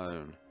your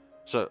own.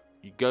 So,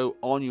 you go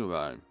on your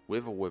own,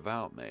 with or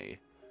without me.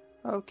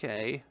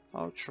 Okay,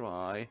 I'll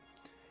try.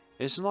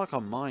 It's not like I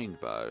mind,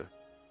 though.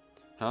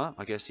 Huh?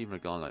 I guess even a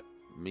guy like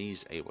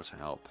me's able to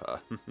help her.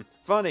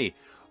 Funny.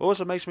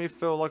 Also makes me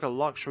feel like a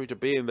luxury to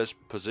be in this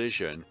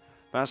position.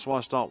 That's why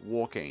I start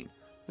walking.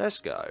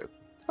 Let's go.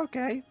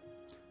 Okay.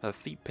 Her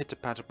feet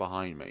pitter-patter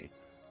behind me.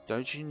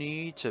 Don't you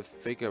need to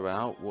figure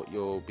out what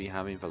you'll be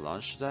having for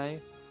lunch today?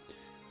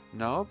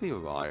 No, I'll be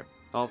alright.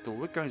 After all,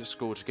 we're going to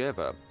school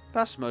together.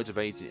 That's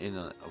motivating in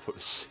and of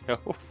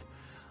itself.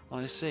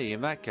 I see. In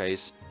that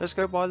case, let's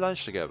go buy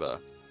lunch together.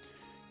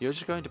 You're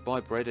just going to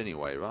buy bread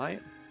anyway,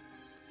 right?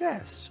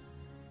 Yes.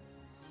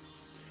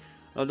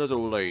 A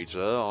little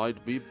later,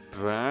 I'd be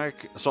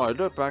back. So I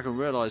looked back and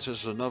realized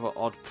this is another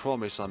odd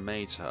promise I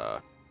made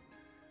her.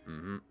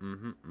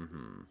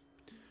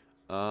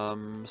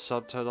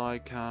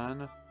 Subtodai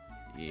can?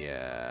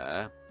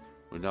 Yeah.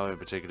 With nothing in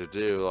particular to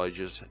do, I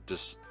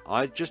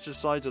just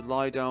decided to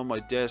lie down on my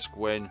desk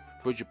when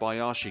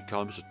Fujibayashi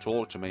comes to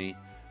talk to me.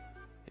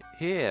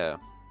 Here.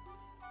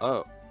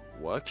 Oh,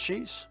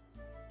 worksheets?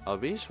 Are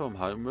these from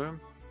homeroom?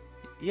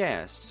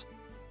 Yes.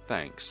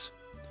 Thanks.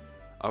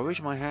 I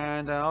reach my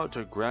hand out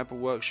to grab the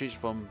worksheets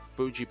from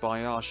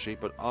Fujibayashi,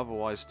 but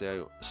otherwise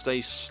they stay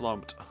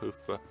slumped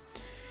over.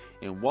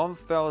 In one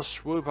fell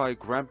swoop, I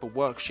grab the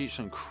worksheets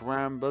and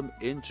cram them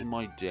into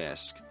my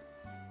desk.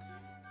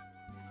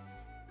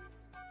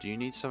 Do you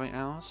need something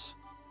else?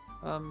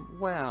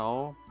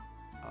 Well...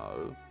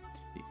 Oh.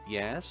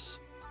 Yes?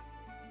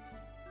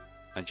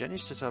 And Jenny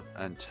stood up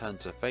and turned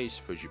to face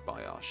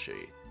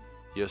Fujibayashi.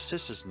 Your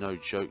sister's no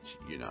joke,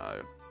 you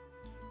know.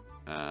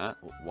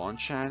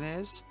 Wan-chan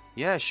is?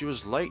 Yeah, she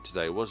was late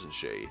today, wasn't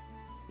she?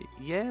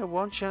 Yeah,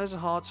 Wan-chan has a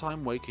hard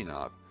time waking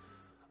up.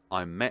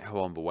 I met her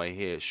on the way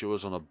here. She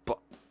was on a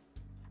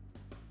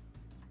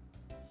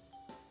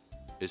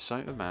Is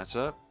something the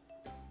matter?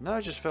 No,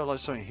 I just felt like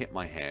something hit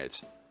my head.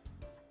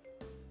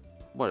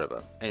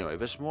 Whatever. Anyway,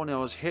 this morning I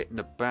was hit in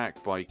the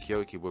back by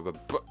Kyoki with a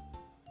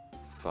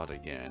thud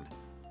again.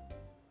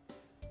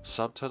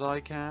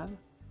 Subtodai can?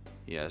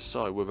 Yeah,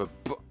 sorry, with a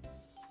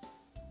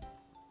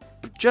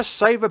just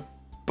say the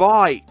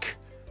bike!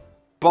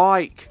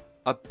 Bike!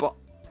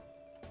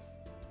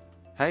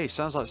 Hey,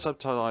 sounds like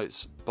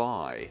Subtodai's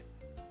bye.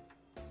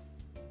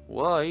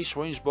 Well, he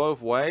swings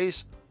both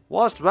ways.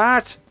 What's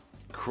that?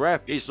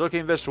 Crap, he's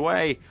looking this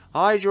way.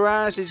 Hide your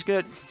ass, he's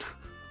good.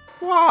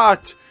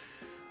 What?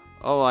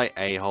 Alright,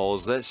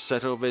 a-holes, let's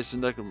settle this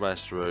in the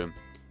restroom.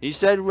 He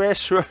said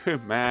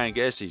restroom. Man,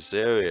 guess he's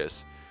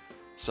serious.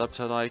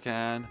 Subtodai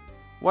can.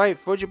 Wait,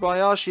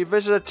 Fujibayashi,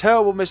 this is a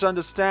terrible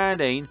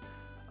misunderstanding.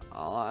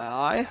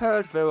 I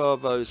heard there are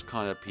those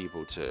kind of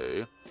people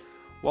too.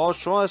 What I was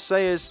trying to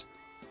say is...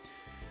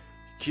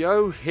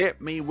 Kyou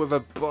hit me with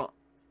a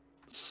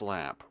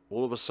slap.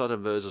 All of a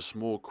sudden there was a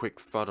small quick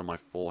thud on my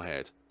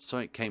forehead.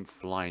 Something came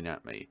flying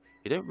at me.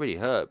 It didn't really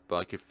hurt, but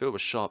I could feel the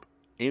sharp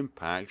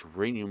impact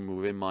ringing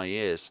within my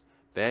ears.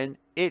 Then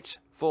it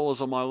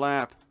falls on my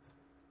lap.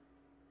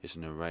 It's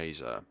an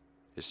eraser.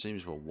 It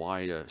seems the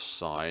wider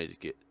side,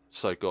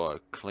 so I got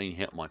a clean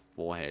hit on my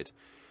forehead.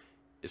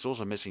 It's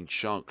also missing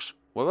chunks.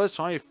 Were those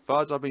tiny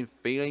thuds I've been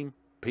feeling?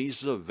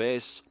 Pieces of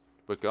this?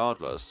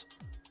 Regardless.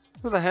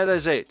 Who the hell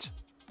is it?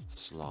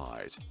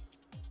 Slide.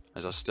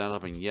 As I stand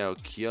up and yell,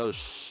 Kyou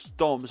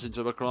stomps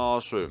into the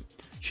classroom.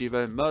 She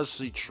then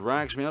mercilessly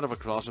drags me out of the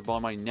classroom by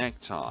my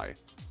necktie.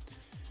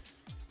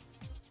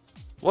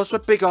 What's the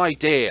big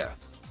idea?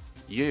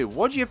 You,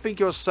 what do you think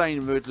you're saying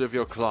in the middle of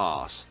your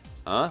class?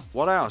 Huh?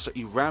 What else? That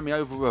you ran me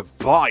over with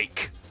a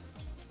bike?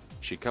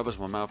 She covers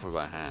my mouth with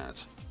her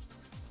hand.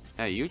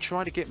 Hey, you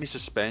trying to get me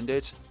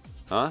suspended?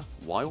 Huh?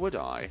 Why would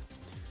I?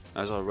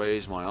 As I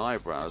raise my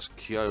eyebrows,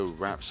 Kyou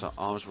wraps her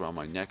arms around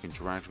my neck and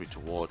drags me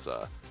towards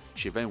her.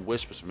 She then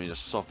whispers to me in a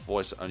soft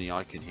voice that only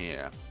I can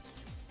hear.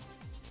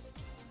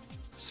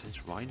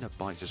 Since riding a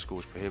bike to school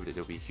is prohibited,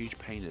 it'll be a huge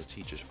pain if the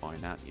teachers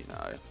find out, you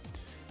know.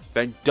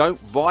 Then don't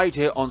ride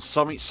here on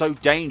something so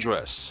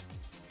dangerous!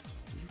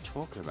 What are you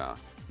talking about?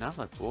 Now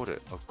that I bought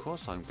it, of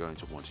course I'm going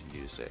to want to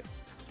use it.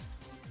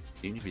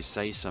 Even if you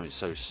say something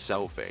so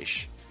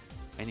selfish.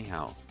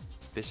 Anyhow,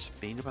 this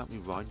thing about me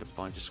riding a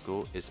bike to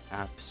school is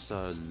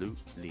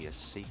absolutely a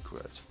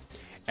secret.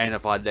 And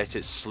if I let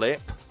it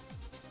slip,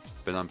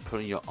 then I'm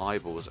pulling your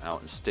eyeballs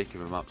out and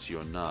sticking them up to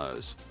your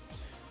nose.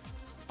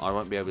 I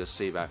won't be able to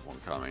see that one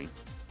coming.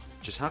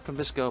 Just how can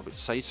this girl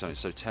say something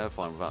so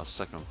terrifying without a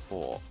second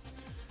thought?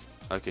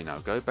 Okay, now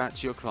go back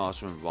to your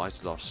classroom and write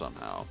it off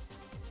somehow.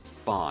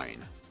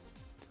 Fine.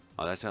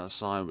 I let out a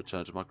sigh and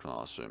return to my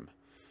classroom.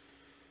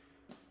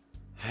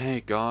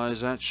 Hey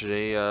guys,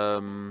 actually,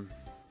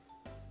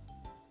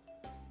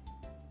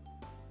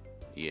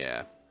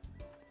 yeah.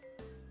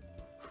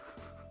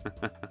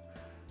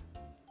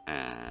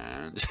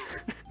 And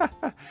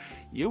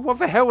you, what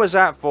the hell was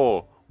that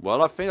for?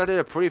 Well, I think I did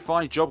a pretty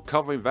fine job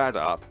covering that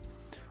up.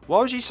 Why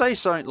would you say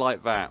something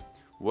like that?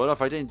 Well,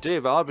 if I didn't do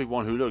that, I'd be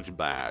one who looked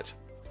bad.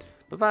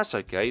 But that's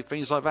okay,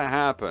 things like that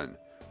happen.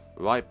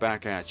 Right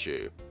back at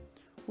you.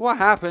 What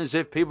happens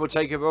if people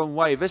take it the wrong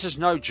way? This is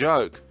no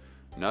joke.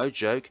 No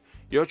joke?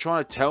 You're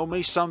trying to tell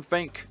me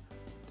something?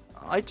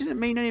 I didn't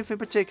mean anything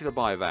particular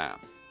by that.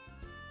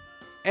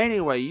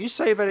 Anyway, you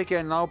say that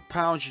again and I'll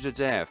pound you to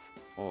death.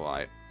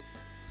 Alright.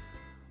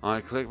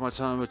 I click my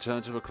tongue and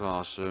return to the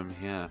classroom,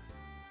 yeah.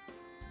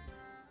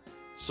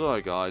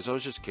 Sorry guys, I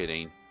was just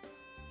kidding.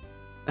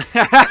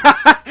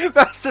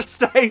 That's the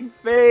same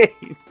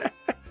thing!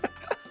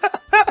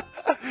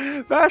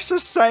 That's the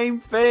same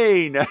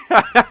thing!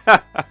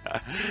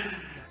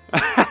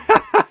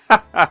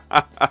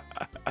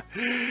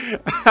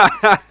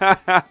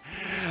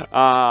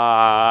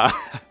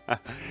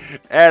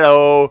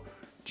 Hello!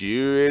 Do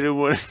you really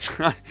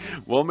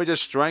want me to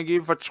strangle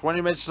you for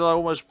 20 minutes till I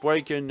almost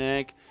break your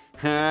neck?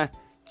 Huh?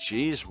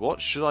 Jeez,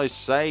 what should I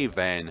say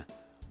then?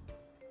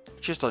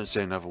 Just don't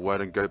say another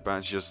word and go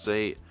back to your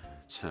seat.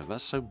 So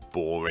that's so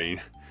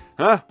boring.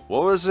 Huh?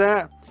 What was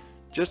that?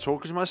 Just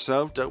talking to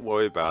myself, don't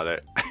worry about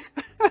it.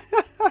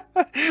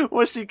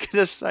 What's he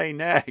gonna say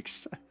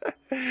next?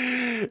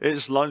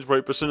 It's lunch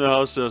break, but someone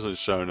else hasn't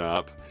shown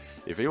up.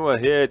 If he were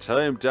here,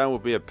 telling him down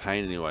would be a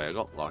pain anyway. I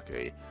got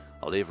lucky.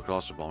 I'll leave the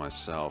classroom by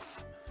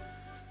myself.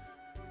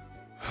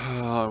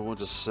 I want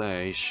to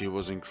say she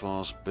was in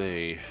Class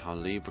B. I'll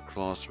leave the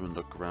classroom and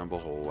look around the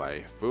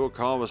hallway. Through a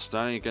car was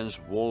standing against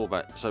the wall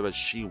so that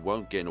she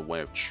won't get in the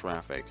way of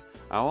traffic.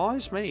 Our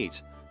eyes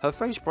meet. Her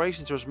face breaks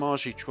into a smile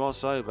as she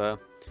trots over.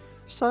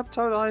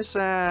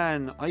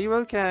 Subtotal-san, are you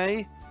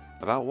okay?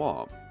 About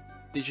what?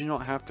 Did you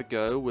not have to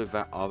go with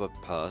that other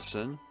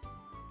person?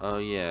 Oh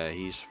yeah,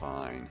 he's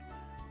fine.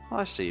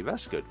 I see,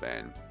 that's good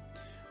then.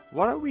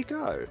 Why don't we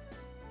go?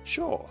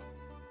 Sure.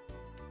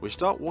 We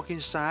start walking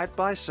side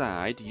by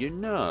side, you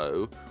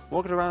know.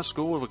 Walking around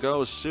school with a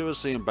girl is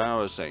seriously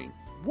embarrassing.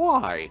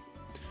 Why?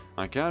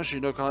 I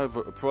casually look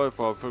over a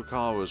profile through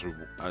car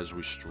as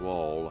we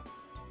stroll.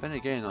 Then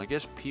again, I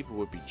guess people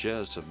would be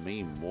jealous of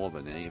me more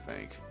than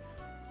anything.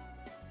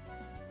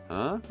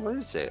 Huh? What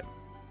is it?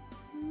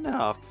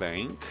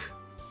 Nothing.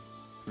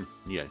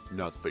 Yeah,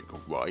 nothing,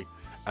 right.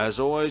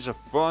 As always, the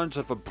front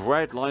of the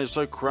bread line is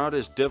so crowded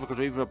it's difficult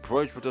to even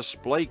approach the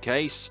display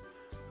case.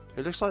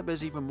 It looks like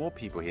there's even more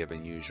people here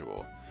than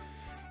usual.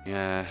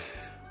 Yeah.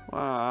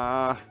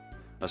 A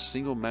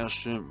single male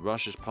student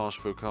rushes past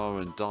through a car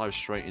and dives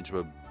straight into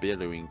a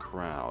billowing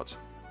crowd.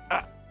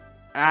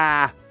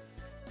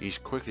 He's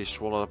quickly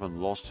swallowed up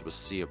and lost to a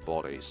sea of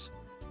bodies.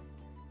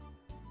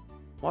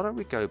 Why don't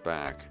we go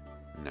back?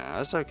 Nah,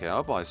 that's okay,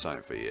 I'll buy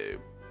something for you.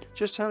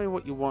 Just tell me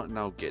what you want and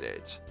I'll get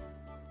it.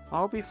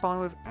 I'll be fine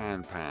with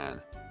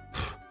Anpan.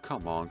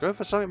 Come on, go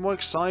for something more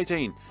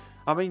exciting.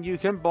 I mean, you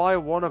can buy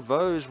one of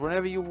those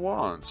whenever you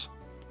want.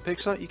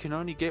 Pick something you can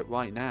only get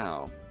right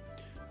now.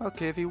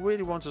 Okay, if you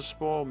really want to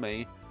spoil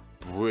me,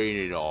 bring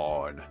it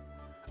on.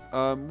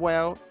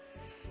 Well,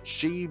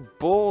 she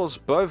balls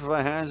both of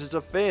her hands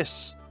into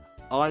fists.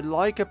 I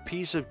like a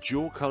piece of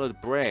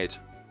jewel-coloured bread.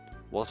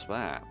 What's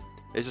that?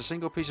 It's a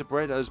single piece of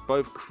bread that has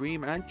both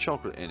cream and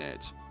chocolate in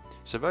it.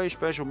 It's a very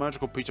special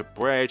magical piece of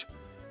bread.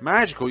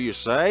 Magical, you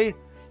say?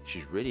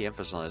 She's really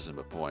emphasizing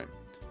the point.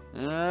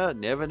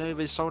 Never knew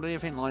they sold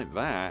anything like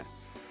that.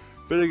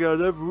 Feeling I'll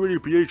never really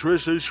be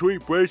interested in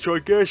sweet bread, so I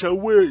guess I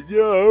wouldn't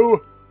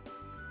know.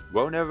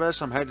 Well,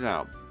 nevertheless, I'm heading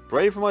out.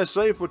 Pray for my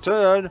safe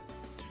return.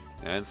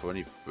 And for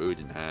any food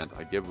in hand,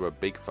 I give her a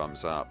big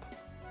thumbs up.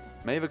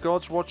 May the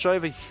gods watch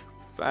over you.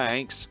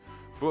 Thanks.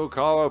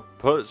 Furukawa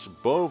puts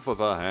both of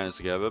her hands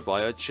together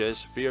by her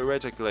chest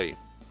theoretically.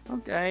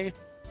 Okay.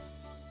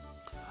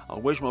 I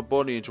wedge my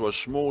body into a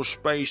small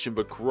space in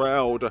the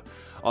crowd.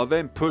 I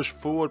then push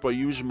forward by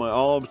using my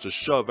arms to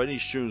shove any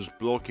students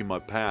blocking my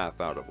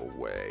path out of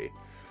the way.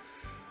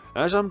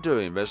 As I'm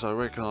doing this, I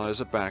recognize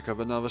the back of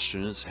another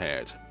student's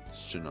head.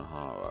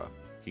 Tsunohara.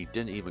 He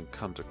didn't even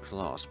come to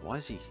class. Why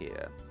is he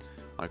here?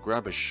 I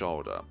grab his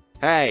shoulder.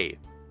 Hey!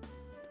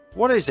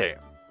 What is it?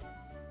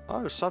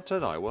 Oh,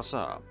 Sub-Todai, what's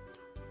up?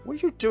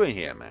 What are you doing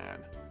here, man?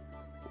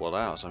 What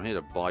else? I'm here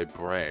to buy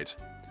bread.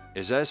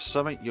 Is there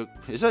something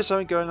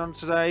going on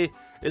today?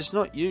 It's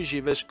not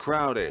usually this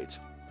crowded.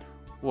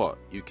 What?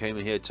 You came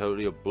in here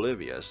totally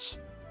oblivious?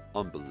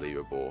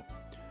 Unbelievable.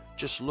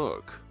 Just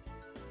look.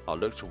 I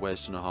look to where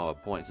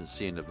Tsunohara points and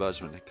see an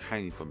advertisement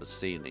hanging from the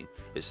ceiling.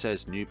 It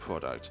says new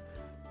product.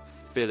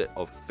 Fillet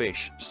of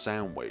fish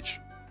sandwich.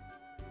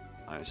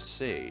 I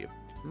see.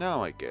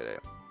 Now I get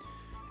it.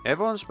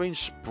 Everyone's been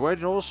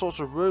spreading all sorts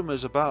of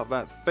rumours about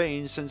that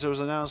thing since it was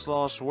announced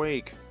last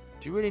week.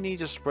 Do you really need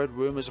to spread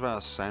rumours about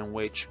a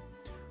sandwich?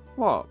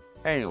 What?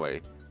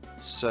 Anyway,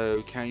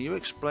 so can you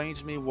explain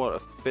to me what a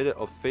fillet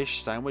of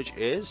fish sandwich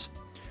is?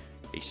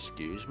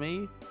 Excuse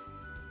me?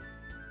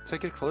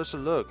 Take a closer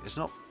look. It's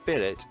not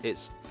fillet,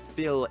 it's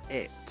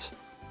fillet.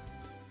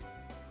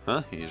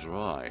 Huh? He's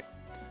right.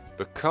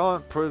 The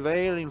current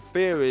prevailing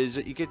theory is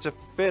that you get to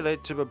fill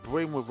it to the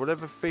brim with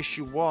whatever fish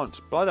you want,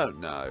 but I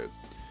don't know.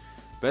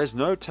 There's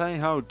no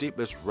telling how deep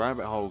this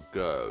rabbit hole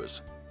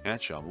goes.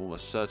 Actually, I'm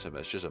almost certain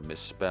it's just a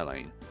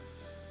misspelling.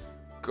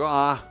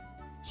 Gah!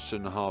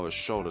 Tsunohara's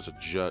shoulders are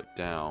jerked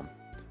down.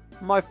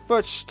 My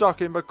foot's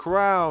stuck in the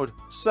crowd!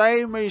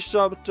 Save me,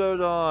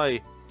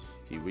 Sub-Todai!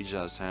 He reaches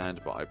out his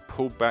hand, but I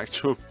pull back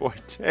to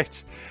avoid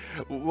it.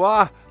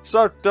 What?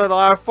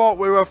 Sub-Todai, I thought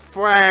we were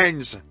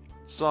friends!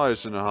 Sorry,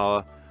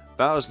 Tsunohara.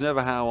 That was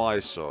never how I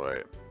saw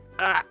it.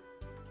 Ah!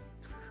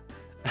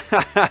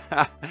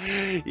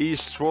 He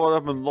swore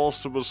up and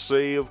lost to the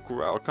sea of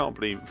crowd.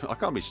 I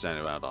can't be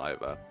standing around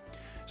either.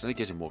 It's only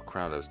getting more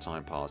crowded as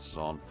time passes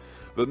on.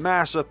 The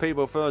mass of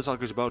people feels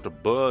like it's about to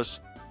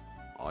burst.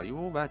 Are you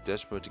all that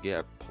desperate to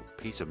get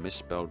a piece of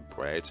misspelled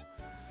bread?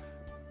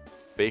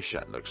 Fish,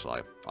 that looks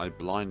like. I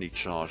blindly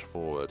charge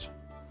forward.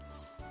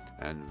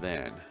 And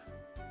then...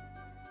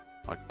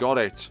 I got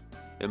it!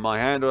 In my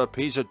hand are a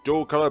piece of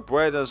dual-coloured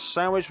bread and a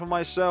sandwich for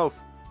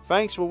myself.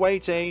 Thanks for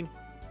waiting.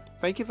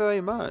 Thank you very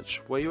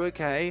much. Were you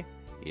okay?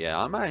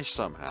 Yeah, I managed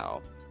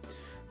somehow.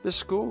 The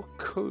school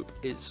coop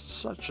is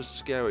such a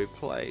scary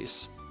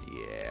place.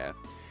 Yeah.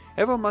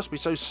 Everyone must be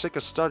so sick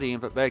of studying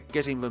that they're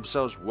getting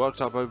themselves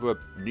worked up over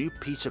a new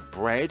piece of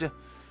bread.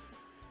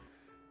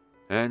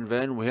 And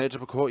then we head to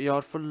the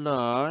courtyard for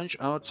lunch.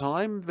 Our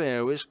time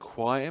there is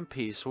quiet and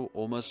peaceful,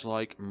 almost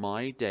like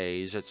my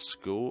days at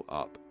school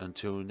up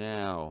until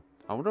now.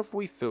 I wonder if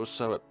we feel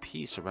so at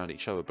peace around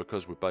each other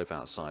because we're both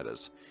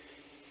outsiders.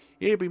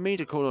 It'd be mean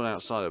to call her an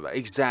outsider, but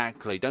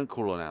exactly, don't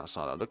call her an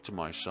outsider. Look to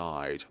my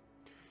side.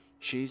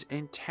 She's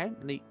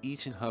intently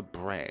eating her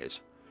bread.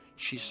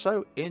 She's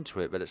so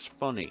into it that it's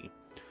funny.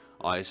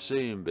 I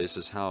assume this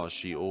is how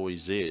she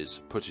always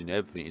is, putting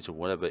everything into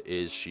whatever it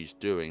is she's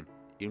doing,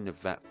 even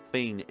if that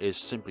thing is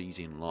simply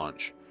eating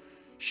lunch.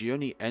 She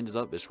only ended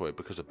up this way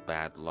because of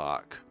bad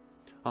luck.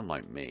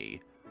 Unlike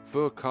me,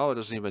 Furukawa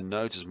doesn't even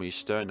notice me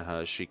staring at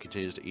her as she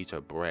continues to eat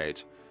her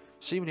bread,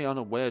 seemingly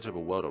unaware of the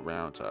world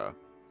around her.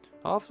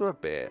 After a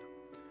bit,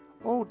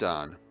 all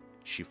done,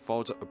 she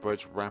folds up the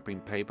bread's wrapping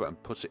paper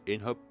and puts it in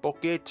her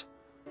pocket.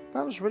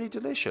 That was really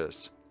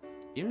delicious.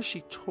 Even as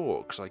she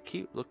talks, I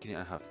keep looking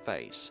at her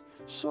face,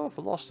 sort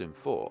of lost in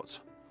thought.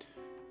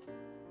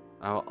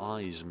 Our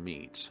eyes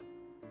meet.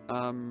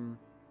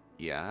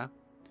 Yeah?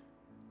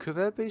 Could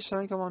there be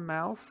something on my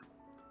mouth?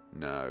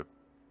 No.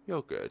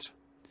 You're good.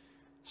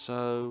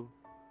 So,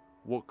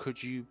 what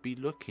could you be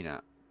looking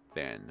at,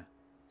 then?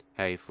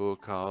 Hey,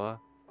 Furukawa.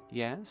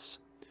 Yes?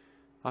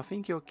 I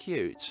think you're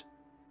cute.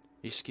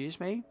 Excuse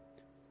me?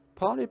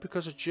 Partly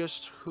because of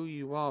just who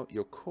you are at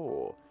your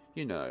core.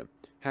 You know,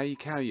 how you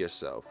carry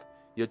yourself,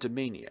 your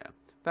demeanor,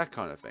 that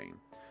kind of thing.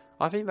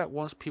 I think that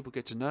once people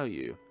get to know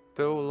you,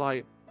 they're all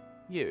like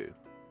you.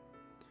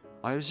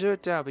 I have zero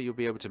doubt that you'll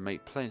be able to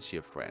make plenty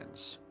of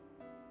friends.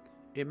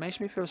 It makes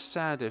me feel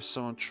sad if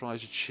someone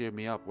tries to cheer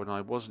me up when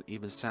I wasn't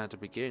even sad to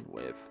begin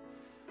with.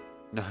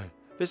 No,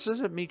 this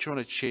isn't me trying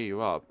to cheer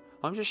you up.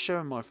 I'm just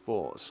sharing my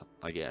thoughts,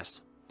 I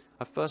guess.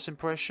 A first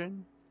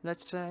impression,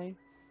 let's say?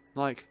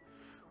 Like,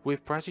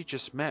 we've practically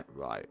just met,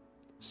 right?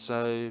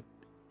 So,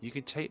 you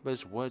can take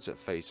those words at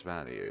face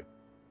value.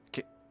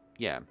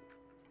 Yeah.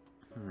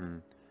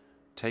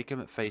 Take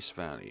them at face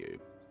value.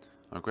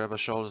 I grab her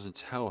shoulders and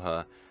tell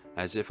her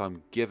as if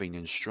I'm giving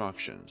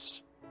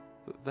instructions.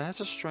 But that's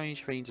a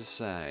strange thing to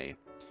say.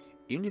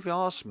 Even if you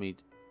ask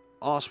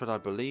that I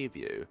believe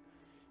you,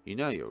 you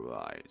know you're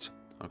right.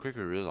 I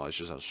quickly realised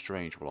just how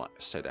strange what I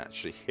said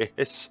actually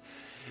is.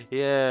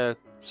 Yeah,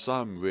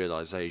 some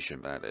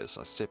realisation that is.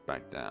 I sit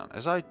back down.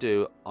 As I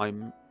do, I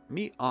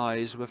meet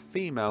eyes with a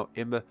female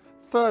in the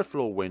third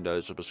floor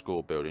windows of a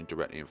school building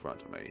directly in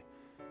front of me.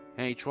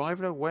 Hey,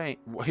 driving away,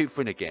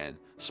 waving again.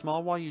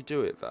 Smile while you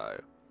do it, though.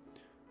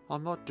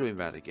 I'm not doing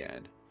that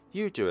again.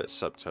 You do it,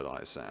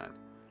 Subtodai-san.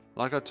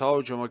 Like I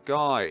told you, I'm a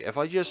guy. If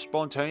I just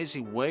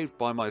spontaneously waved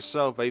by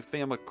myself, they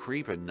think I'm a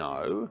creeper,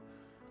 no?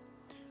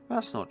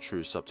 That's not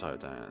true,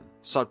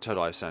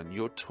 Subtodai-san.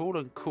 You're tall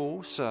and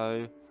cool,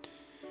 so...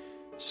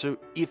 So,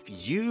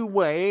 if you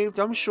waved,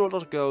 I'm sure a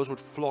lot of girls would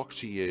flock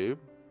to you.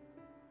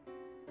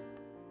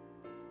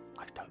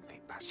 I don't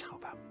think that's how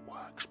that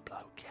works,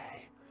 bloke.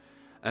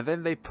 And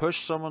then they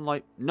push someone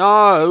like...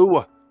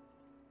 No!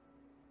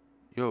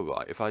 You're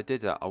right. If I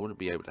did that, I wouldn't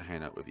be able to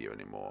hang out with you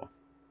anymore.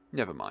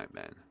 Never mind,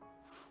 then.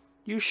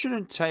 You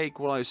shouldn't take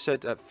what I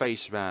said at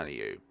face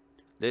value.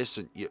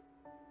 Listen,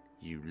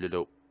 you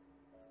little...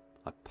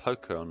 I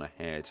poke her on the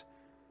head.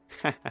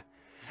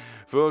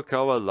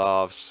 Furukawa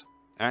laughs.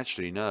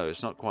 Actually, no,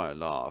 it's not quite a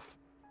laugh.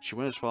 She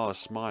went as far as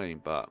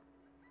smiling, but...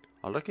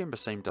 I look in the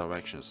same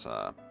direction,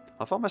 sir.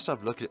 I find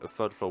myself looking at the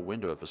third floor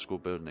window of the school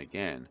building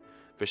again.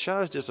 The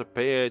shadows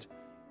disappeared.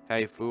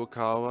 Hey,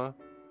 Furukawa?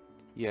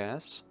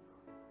 Yes?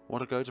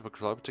 Want to go to the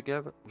club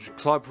together?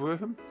 Club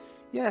room?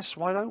 Yes,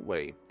 why don't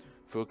we?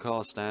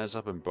 Furukawa stands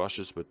up and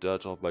brushes the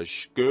dirt off her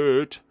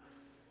skirt.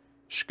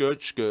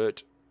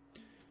 Skirt.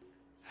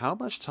 How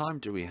much time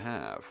do we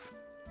have?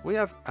 We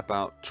have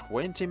about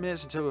 20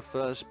 minutes until the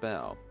first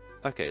bell.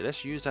 Okay,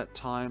 let's use that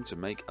time to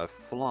make a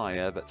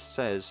flyer that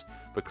says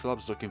the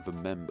club's looking for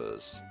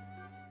members.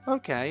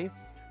 Okay.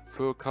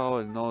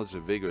 Furukawa nods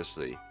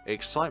vigorously,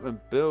 excitement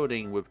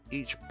building with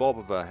each bob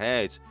of her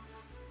head.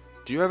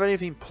 Do you have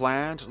anything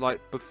planned?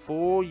 Like,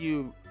 before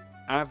you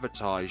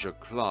advertise your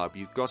club,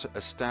 you've got to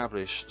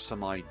establish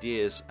some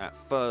ideas at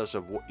first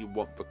of what you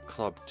want the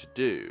club to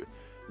do,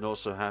 and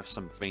also have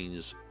some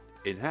things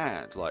in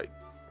hand, like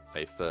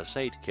a first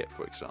aid kit,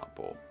 for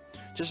example,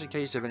 just in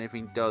case if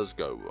anything does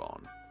go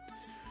wrong.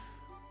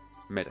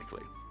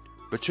 Medically.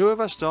 The two of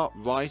us start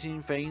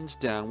writing things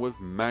down with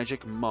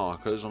magic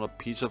markers on a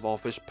piece of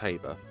office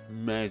paper.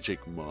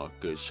 Magic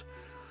markers.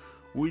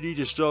 We need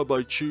to start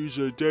by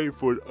choosing a date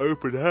for an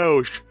open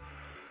house.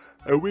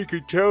 And we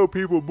can tell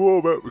people more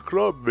about the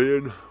club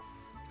then.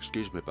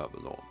 Excuse me about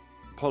the yawn.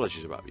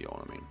 Apologies about the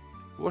yawn, I mean.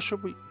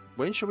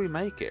 When should we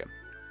make it?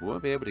 We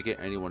won't be able to get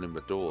anyone in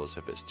the doors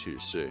if it's too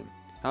soon.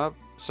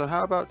 So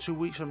how about 2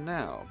 weeks from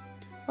now?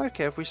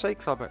 Okay, if we say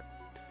club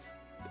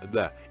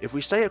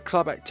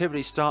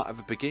activities start at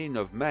the beginning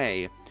of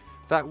May,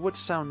 that would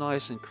sound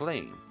nice and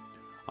clean.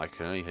 I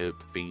can only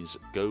hope things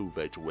go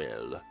that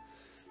well.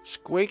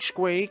 Squeak,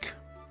 squeak.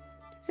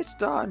 It's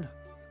done.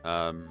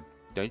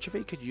 Don't you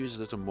think you could use a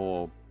little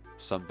more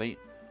something?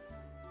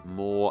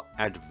 More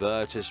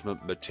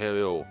advertisement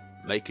material.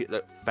 Make it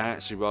look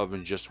fancy rather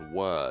than just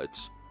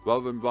words.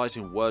 Rather than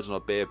writing words on a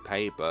bit of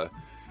paper,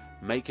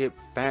 make it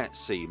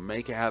fancy.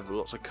 Make it have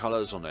lots of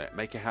colours on it.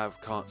 Make it have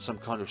some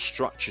kind of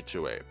structure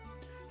to it.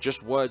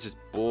 Just words is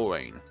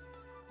boring.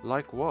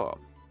 Like what?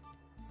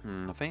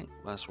 I think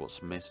that's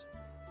what's missing.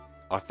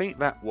 I think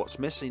that what's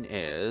missing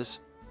is...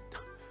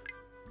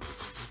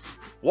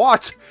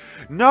 What?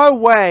 No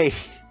way!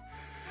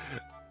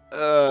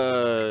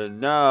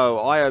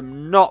 No, I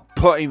am not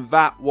putting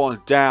that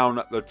one down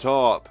at the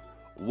top.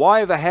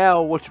 Why the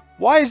hell would...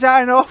 Why is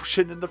that an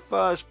option in the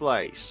first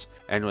place?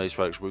 Anyways,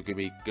 folks, we're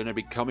going to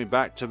be coming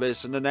back to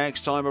this in the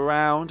next time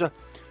around.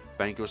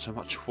 Thank you so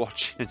much for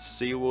watching, and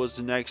see you all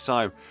the next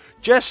time.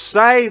 Just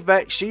say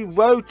that she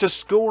rode to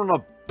school on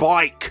a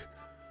bike.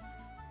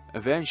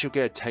 And then she'll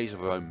get a taste of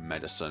her own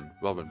medicine,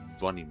 rather than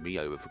running me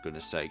over, for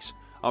goodness sakes.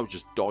 I'll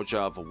just dodge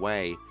out of the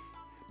way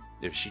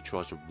if she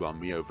tries to run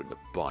me over in the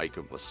bike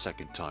the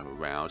second time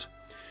around.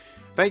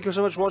 Thank you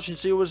so much for watching.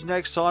 See you all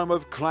next time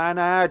with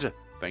Clannad.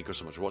 Thank you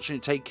so much for watching,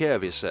 and take care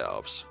of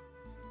yourselves.